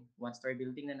building, one-story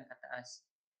building na nakataas.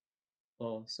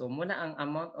 So muna ang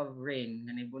amount of rain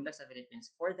na nibundak sa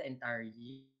Philippines for the entire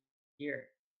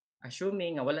year.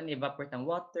 Assuming nga wala ni evaporate ang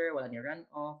water, wala ni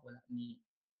runoff, wala ni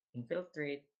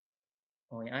infiltrate,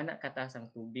 yung anak kataas ang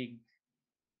tubig.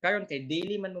 Karon kay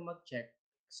daily man mo mag-check.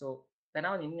 So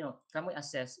tanaw ninyo, kamoy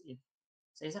assess if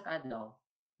sa isa ka adlaw,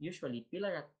 usually pila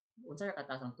ra unsa ra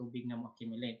kataas ang tubig nga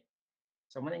mo-accumulate.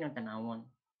 So muna yung tanawon.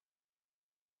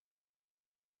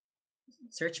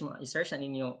 I-search na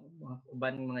ninyo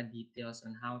uban mga details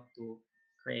on how to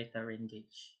create a rain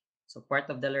gauge. So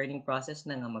part of the learning process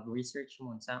na nga mag-research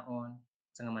mo unsaon,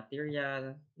 sa nga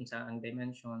material, unsa ang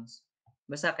dimensions.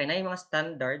 Basta kay na yung mga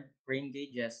standard rain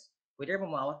gauges, pwede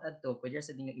mo maawat adto, pwede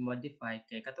sa dinyo i-modify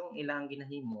kay katong ilang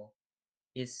ginahimo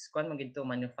is kuan man gid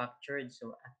manufactured,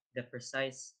 so at the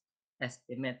precise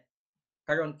estimate.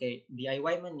 Karon kay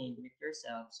DIY man ni, do it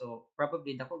yourself, so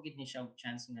probably dako gid ni siya og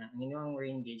chance nga ang inyong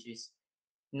rain gauge is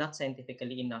not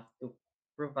scientifically enough to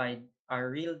provide a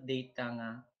real data nga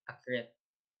accurate.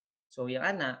 So yung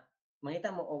ana,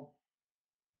 mangita mo og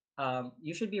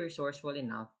you should be resourceful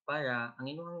enough para ang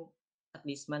inyong at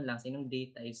least man lang sa inyong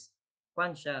data is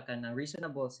kwan siya kanang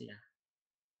reasonable siya.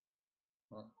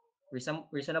 Oh.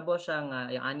 Reasonable siya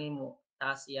nga yung ani mo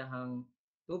taas iyahang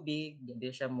tubig,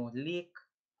 dili siya mo leak,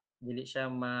 dili siya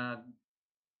mag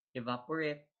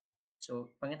evaporate.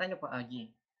 So pangitan nyo pa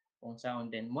agi kung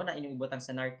saan din. Muna inyong ibutang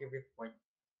sa narrative report.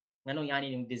 Nganong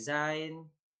yani yung design,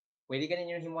 pwede ka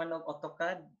ninyo himuan og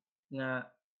AutoCAD nga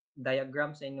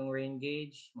diagram sa inyong rain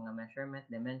gauge, mga measurement,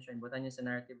 dimension, ibutan nyo sa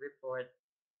narrative report,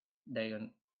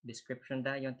 dayon description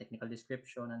dayon, technical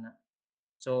description na.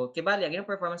 So kibali ang inyong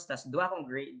performance task, duha akong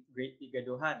grade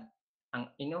igaduhan. Ang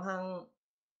inyong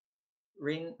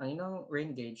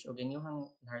rain gauge o inyong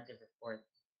narrative report.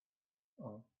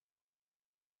 Oh.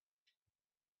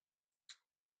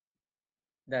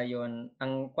 Dayon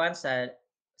ang kwan sa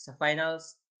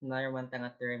finals naman ta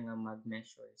nga term nga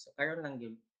mag-measure. So karon lang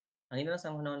gyud ang ino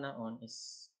sa hunahon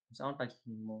is unsaon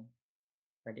paghimo.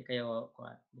 Di kayo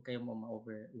mo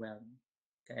ma-overwhelm.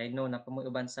 Kay I know na kung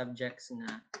uban subjects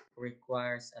nga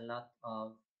requires a lot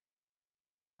of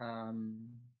um,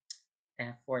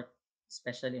 effort,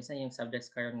 especially sa yung subjects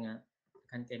karon nga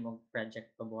kan kay mo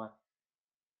project pabuhat.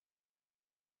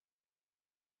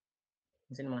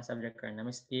 Kasi mga subject karon na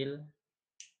may skill.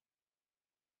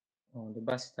 Di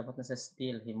ba? Dapat na sa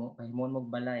skill, himon mo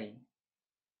balay.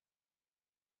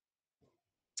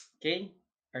 Okay,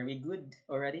 are we good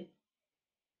already?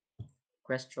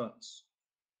 Questions?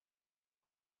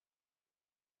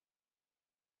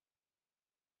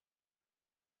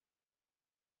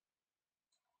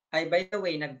 Ay, by the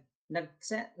way,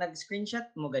 nag-screenshot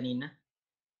mo ganina?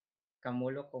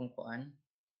 Kamulo kong kuan?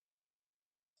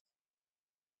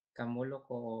 Kamulo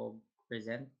ko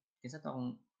present? Kinsa to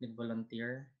akong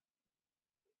nag-volunteer.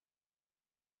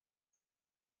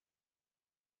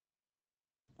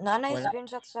 Nanay Wala.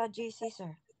 screenshot sa GC,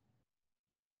 sir.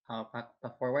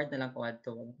 Pa-forward na lang ko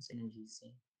adto wala ko sa inyong GC.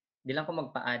 Di lang ko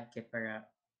magpa-add kay para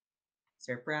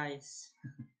surprise.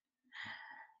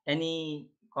 Any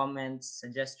comments,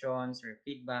 suggestions, or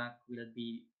feedback will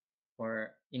be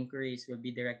or inquiries will be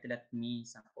directed at me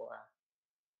sa POA.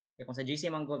 Kaya kung sa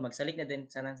GC Manggol, magsalig na din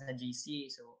sana sa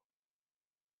GC. So,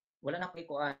 wala na ko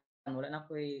ikuan, wala na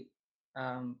ko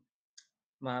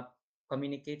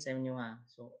ma-communicate sa inyo ha.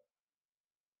 So,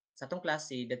 sa atong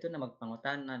klase, dito na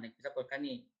magpangutan na, like, example,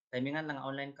 kani, timingan lang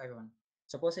online karon.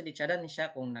 Supposedly, tsada ni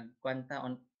siya kung nagkwanta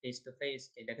on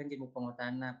face-to-face, kay daghan gid mo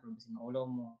pangutan na, pero bisin maulo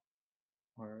mo,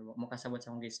 or wa mo kasabot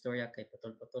sa akong istorya kay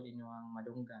putol-putol inyo ang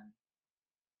madunggan.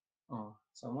 Oh,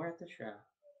 so more to siya.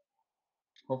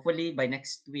 Hopefully, by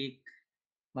next week,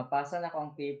 mapasa na ko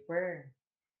ang paper.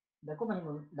 Dagko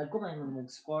man mo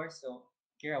score, so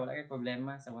kira wala kay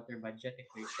problema sa water budget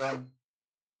equation.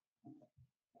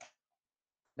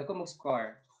 Dagko mo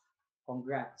score.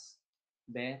 Congrats.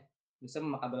 Be, gusto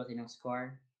mo makabalo sa inyong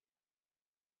score?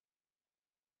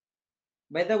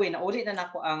 By the way, nauli na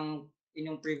nako ang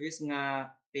inyong previous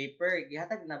nga paper.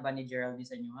 Gihatag na ba ni Geraldine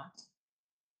sa inyo ha?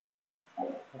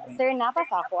 Okay. Sir,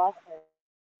 napasa ako, sir.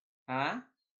 Ha?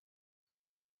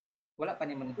 Wala pa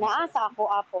ni mo Naasa ako,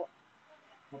 apo.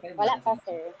 Okay, Wala ba pa, sa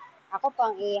sir. Ako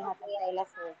po ang ihatag sa ila,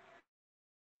 sir.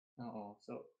 Oo.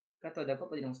 So, kato dapat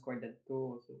pa din ang score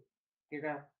dagto. So,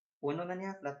 kira uno na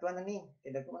niya, flat 1 na ni.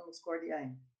 Kaya dagko man mag-score di ay.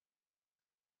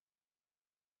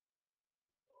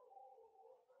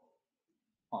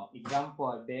 Oh,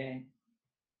 example, then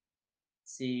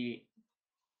si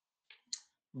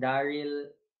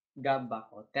Daryl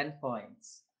Gabak, 10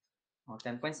 points.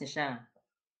 10 points ni siya.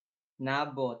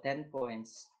 Nabo, 10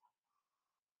 points.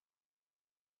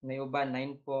 May uban,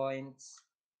 9 points.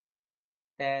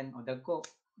 10, dagko.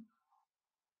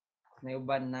 May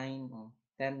uban, 9,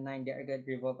 10, 9, di agad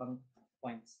revolve ang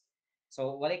points.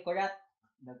 So, walay kurat.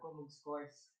 Dagko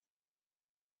mag-scores.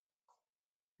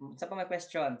 Sa pa may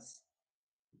questions?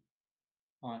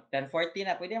 10-14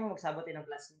 na. Pwede mo magsabot ng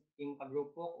class yung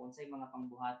pagrupo kung sa'yo mga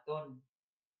pangbuhaton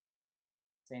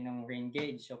sa inyong rain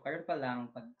gauge. So, karon pa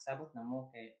lang, pagsabot na mo,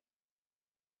 kay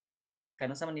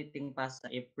kano sa maniting pa sa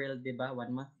April, di ba? 1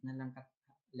 month na lang,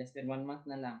 less than 1 month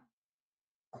na lang.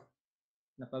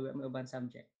 Napag may ubang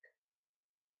subject.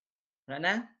 Wala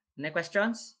na? Any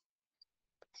questions?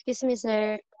 Excuse me,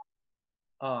 sir.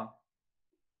 Oh,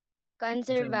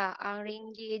 Cancer ba, ang ring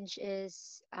gauge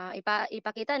is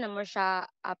ipakita na mo siya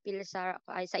appeal sa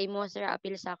sa imo sir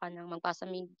appeal sa kanang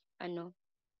magpasamig ano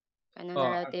kanang oh,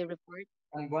 narrative report.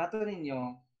 ang buhaton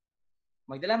ninyo,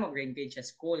 magdala mo rain gauge sa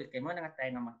school, kay mo na nga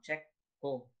tayo nga mag-check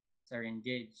ko sa rain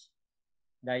gauge.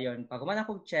 Dayon, pag man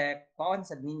akong check, paon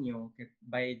sad ninyo,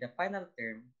 by the final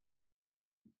term,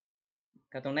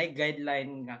 katong nay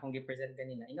guideline nga akong gi-present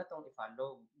kanina, ino tong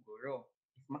i-follow, guro.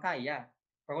 If makaya.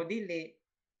 Pero dili,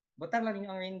 butang lang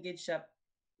ninyo ang engage sa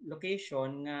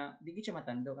location nga di gyud siya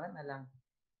matandog na lang.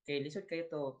 Kay lisod kayo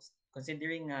to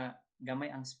considering nga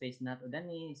gamay ang space nato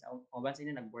dani sa uban sa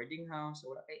inyo nag boarding house, so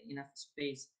wala kay enough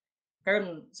space.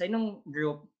 Karon sa inyong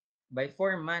group by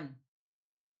 4 man.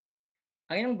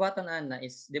 Ang inyong buhaton ana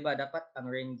is, di ba, dapat ang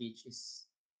rain gauge is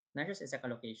na siya sa isa ka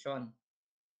location.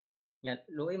 Yan,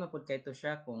 luoy man pud kay to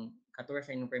siya kung katura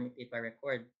sa inyong permit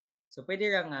ipa-record. So pwede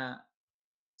ra nga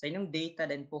sa inyong data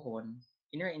din pohon,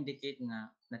 ina-indicate nga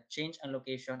na-change ang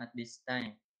location at this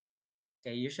time.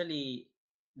 Kaya usually,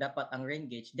 dapat ang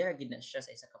rain gauge, there gid na siya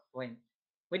sa isa ka point.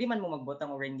 Pwede man mo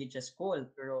magbutang og rain gauge sa school,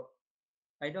 pero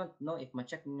I don't know if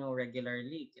ma-check nyo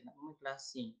regularly. Kaya mo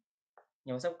klase.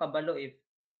 Yung sa kabalo if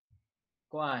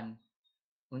kuan,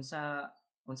 unsa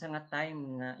unsa nga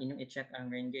time nga inyong i-check ang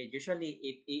rain gauge. Usually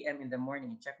 8 AM in the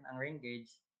morning, i-check na ang rain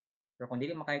gauge. Pero kung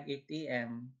dili makayag 8 AM,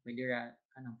 pwede ra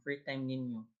kanang free time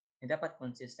ninyo. Eh, dapat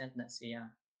consistent na siya.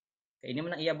 Kaya hindi mo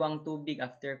na iyabo ang tubig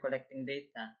after collecting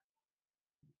data.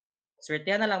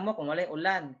 Swertehan na lang mo kung walay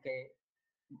ulan. Kay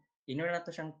ino na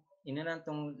to siyang ino na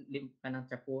tong kanang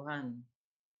trapuhan.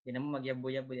 Hindi na mo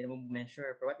magyabo-yabo, hindi na mo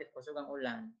measure. Pero what if kusog ang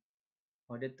ulan?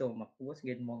 O dito, mapuwas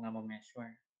gid mo nga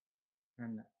ma-measure.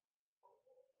 Ano?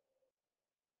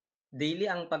 Daily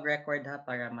ang pag-record ha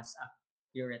para mas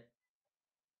accurate.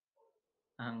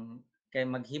 Ang kay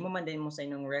maghimo man din mo sa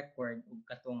inyong record ug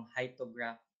katong height to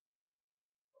graph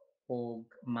o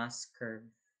mass curve.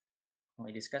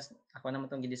 I-discuss ako naman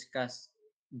tong i-discuss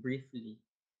briefly.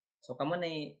 So kamo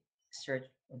na search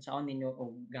unsaon ninyo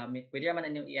og gamit. Pwede man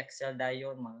ninyo i-Excel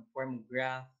dayon mag-form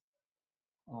graph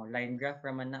o line graph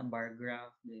raman na bar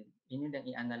graph then inyo dang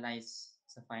i-analyze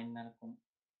sa final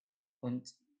kung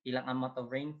ilang amount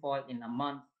of rainfall in a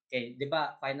month. Okay, di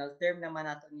ba, final term naman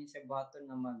nato ni sa buhaton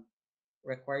na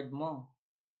mag-record mo.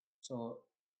 So,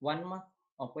 1 month,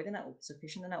 pwede na,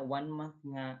 sufficient na 1 month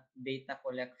nga data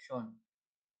collection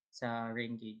sa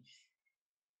rain gauge.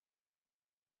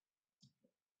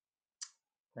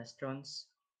 Questions?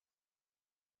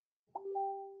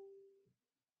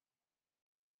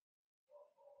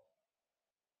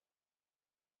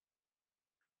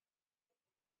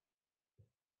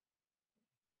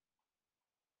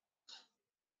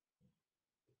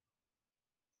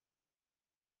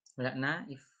 Wala na?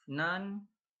 If none,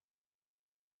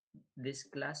 this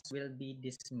class will be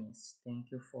dismissed.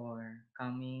 Thank you for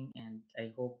coming, and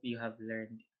I hope you have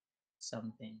learned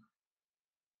something.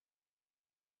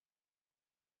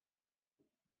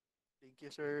 Thank you,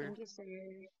 sir. Thank you, sir.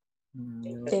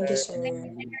 Thank you, sir.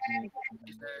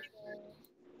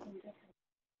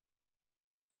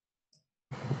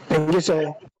 Thank you,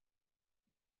 sir.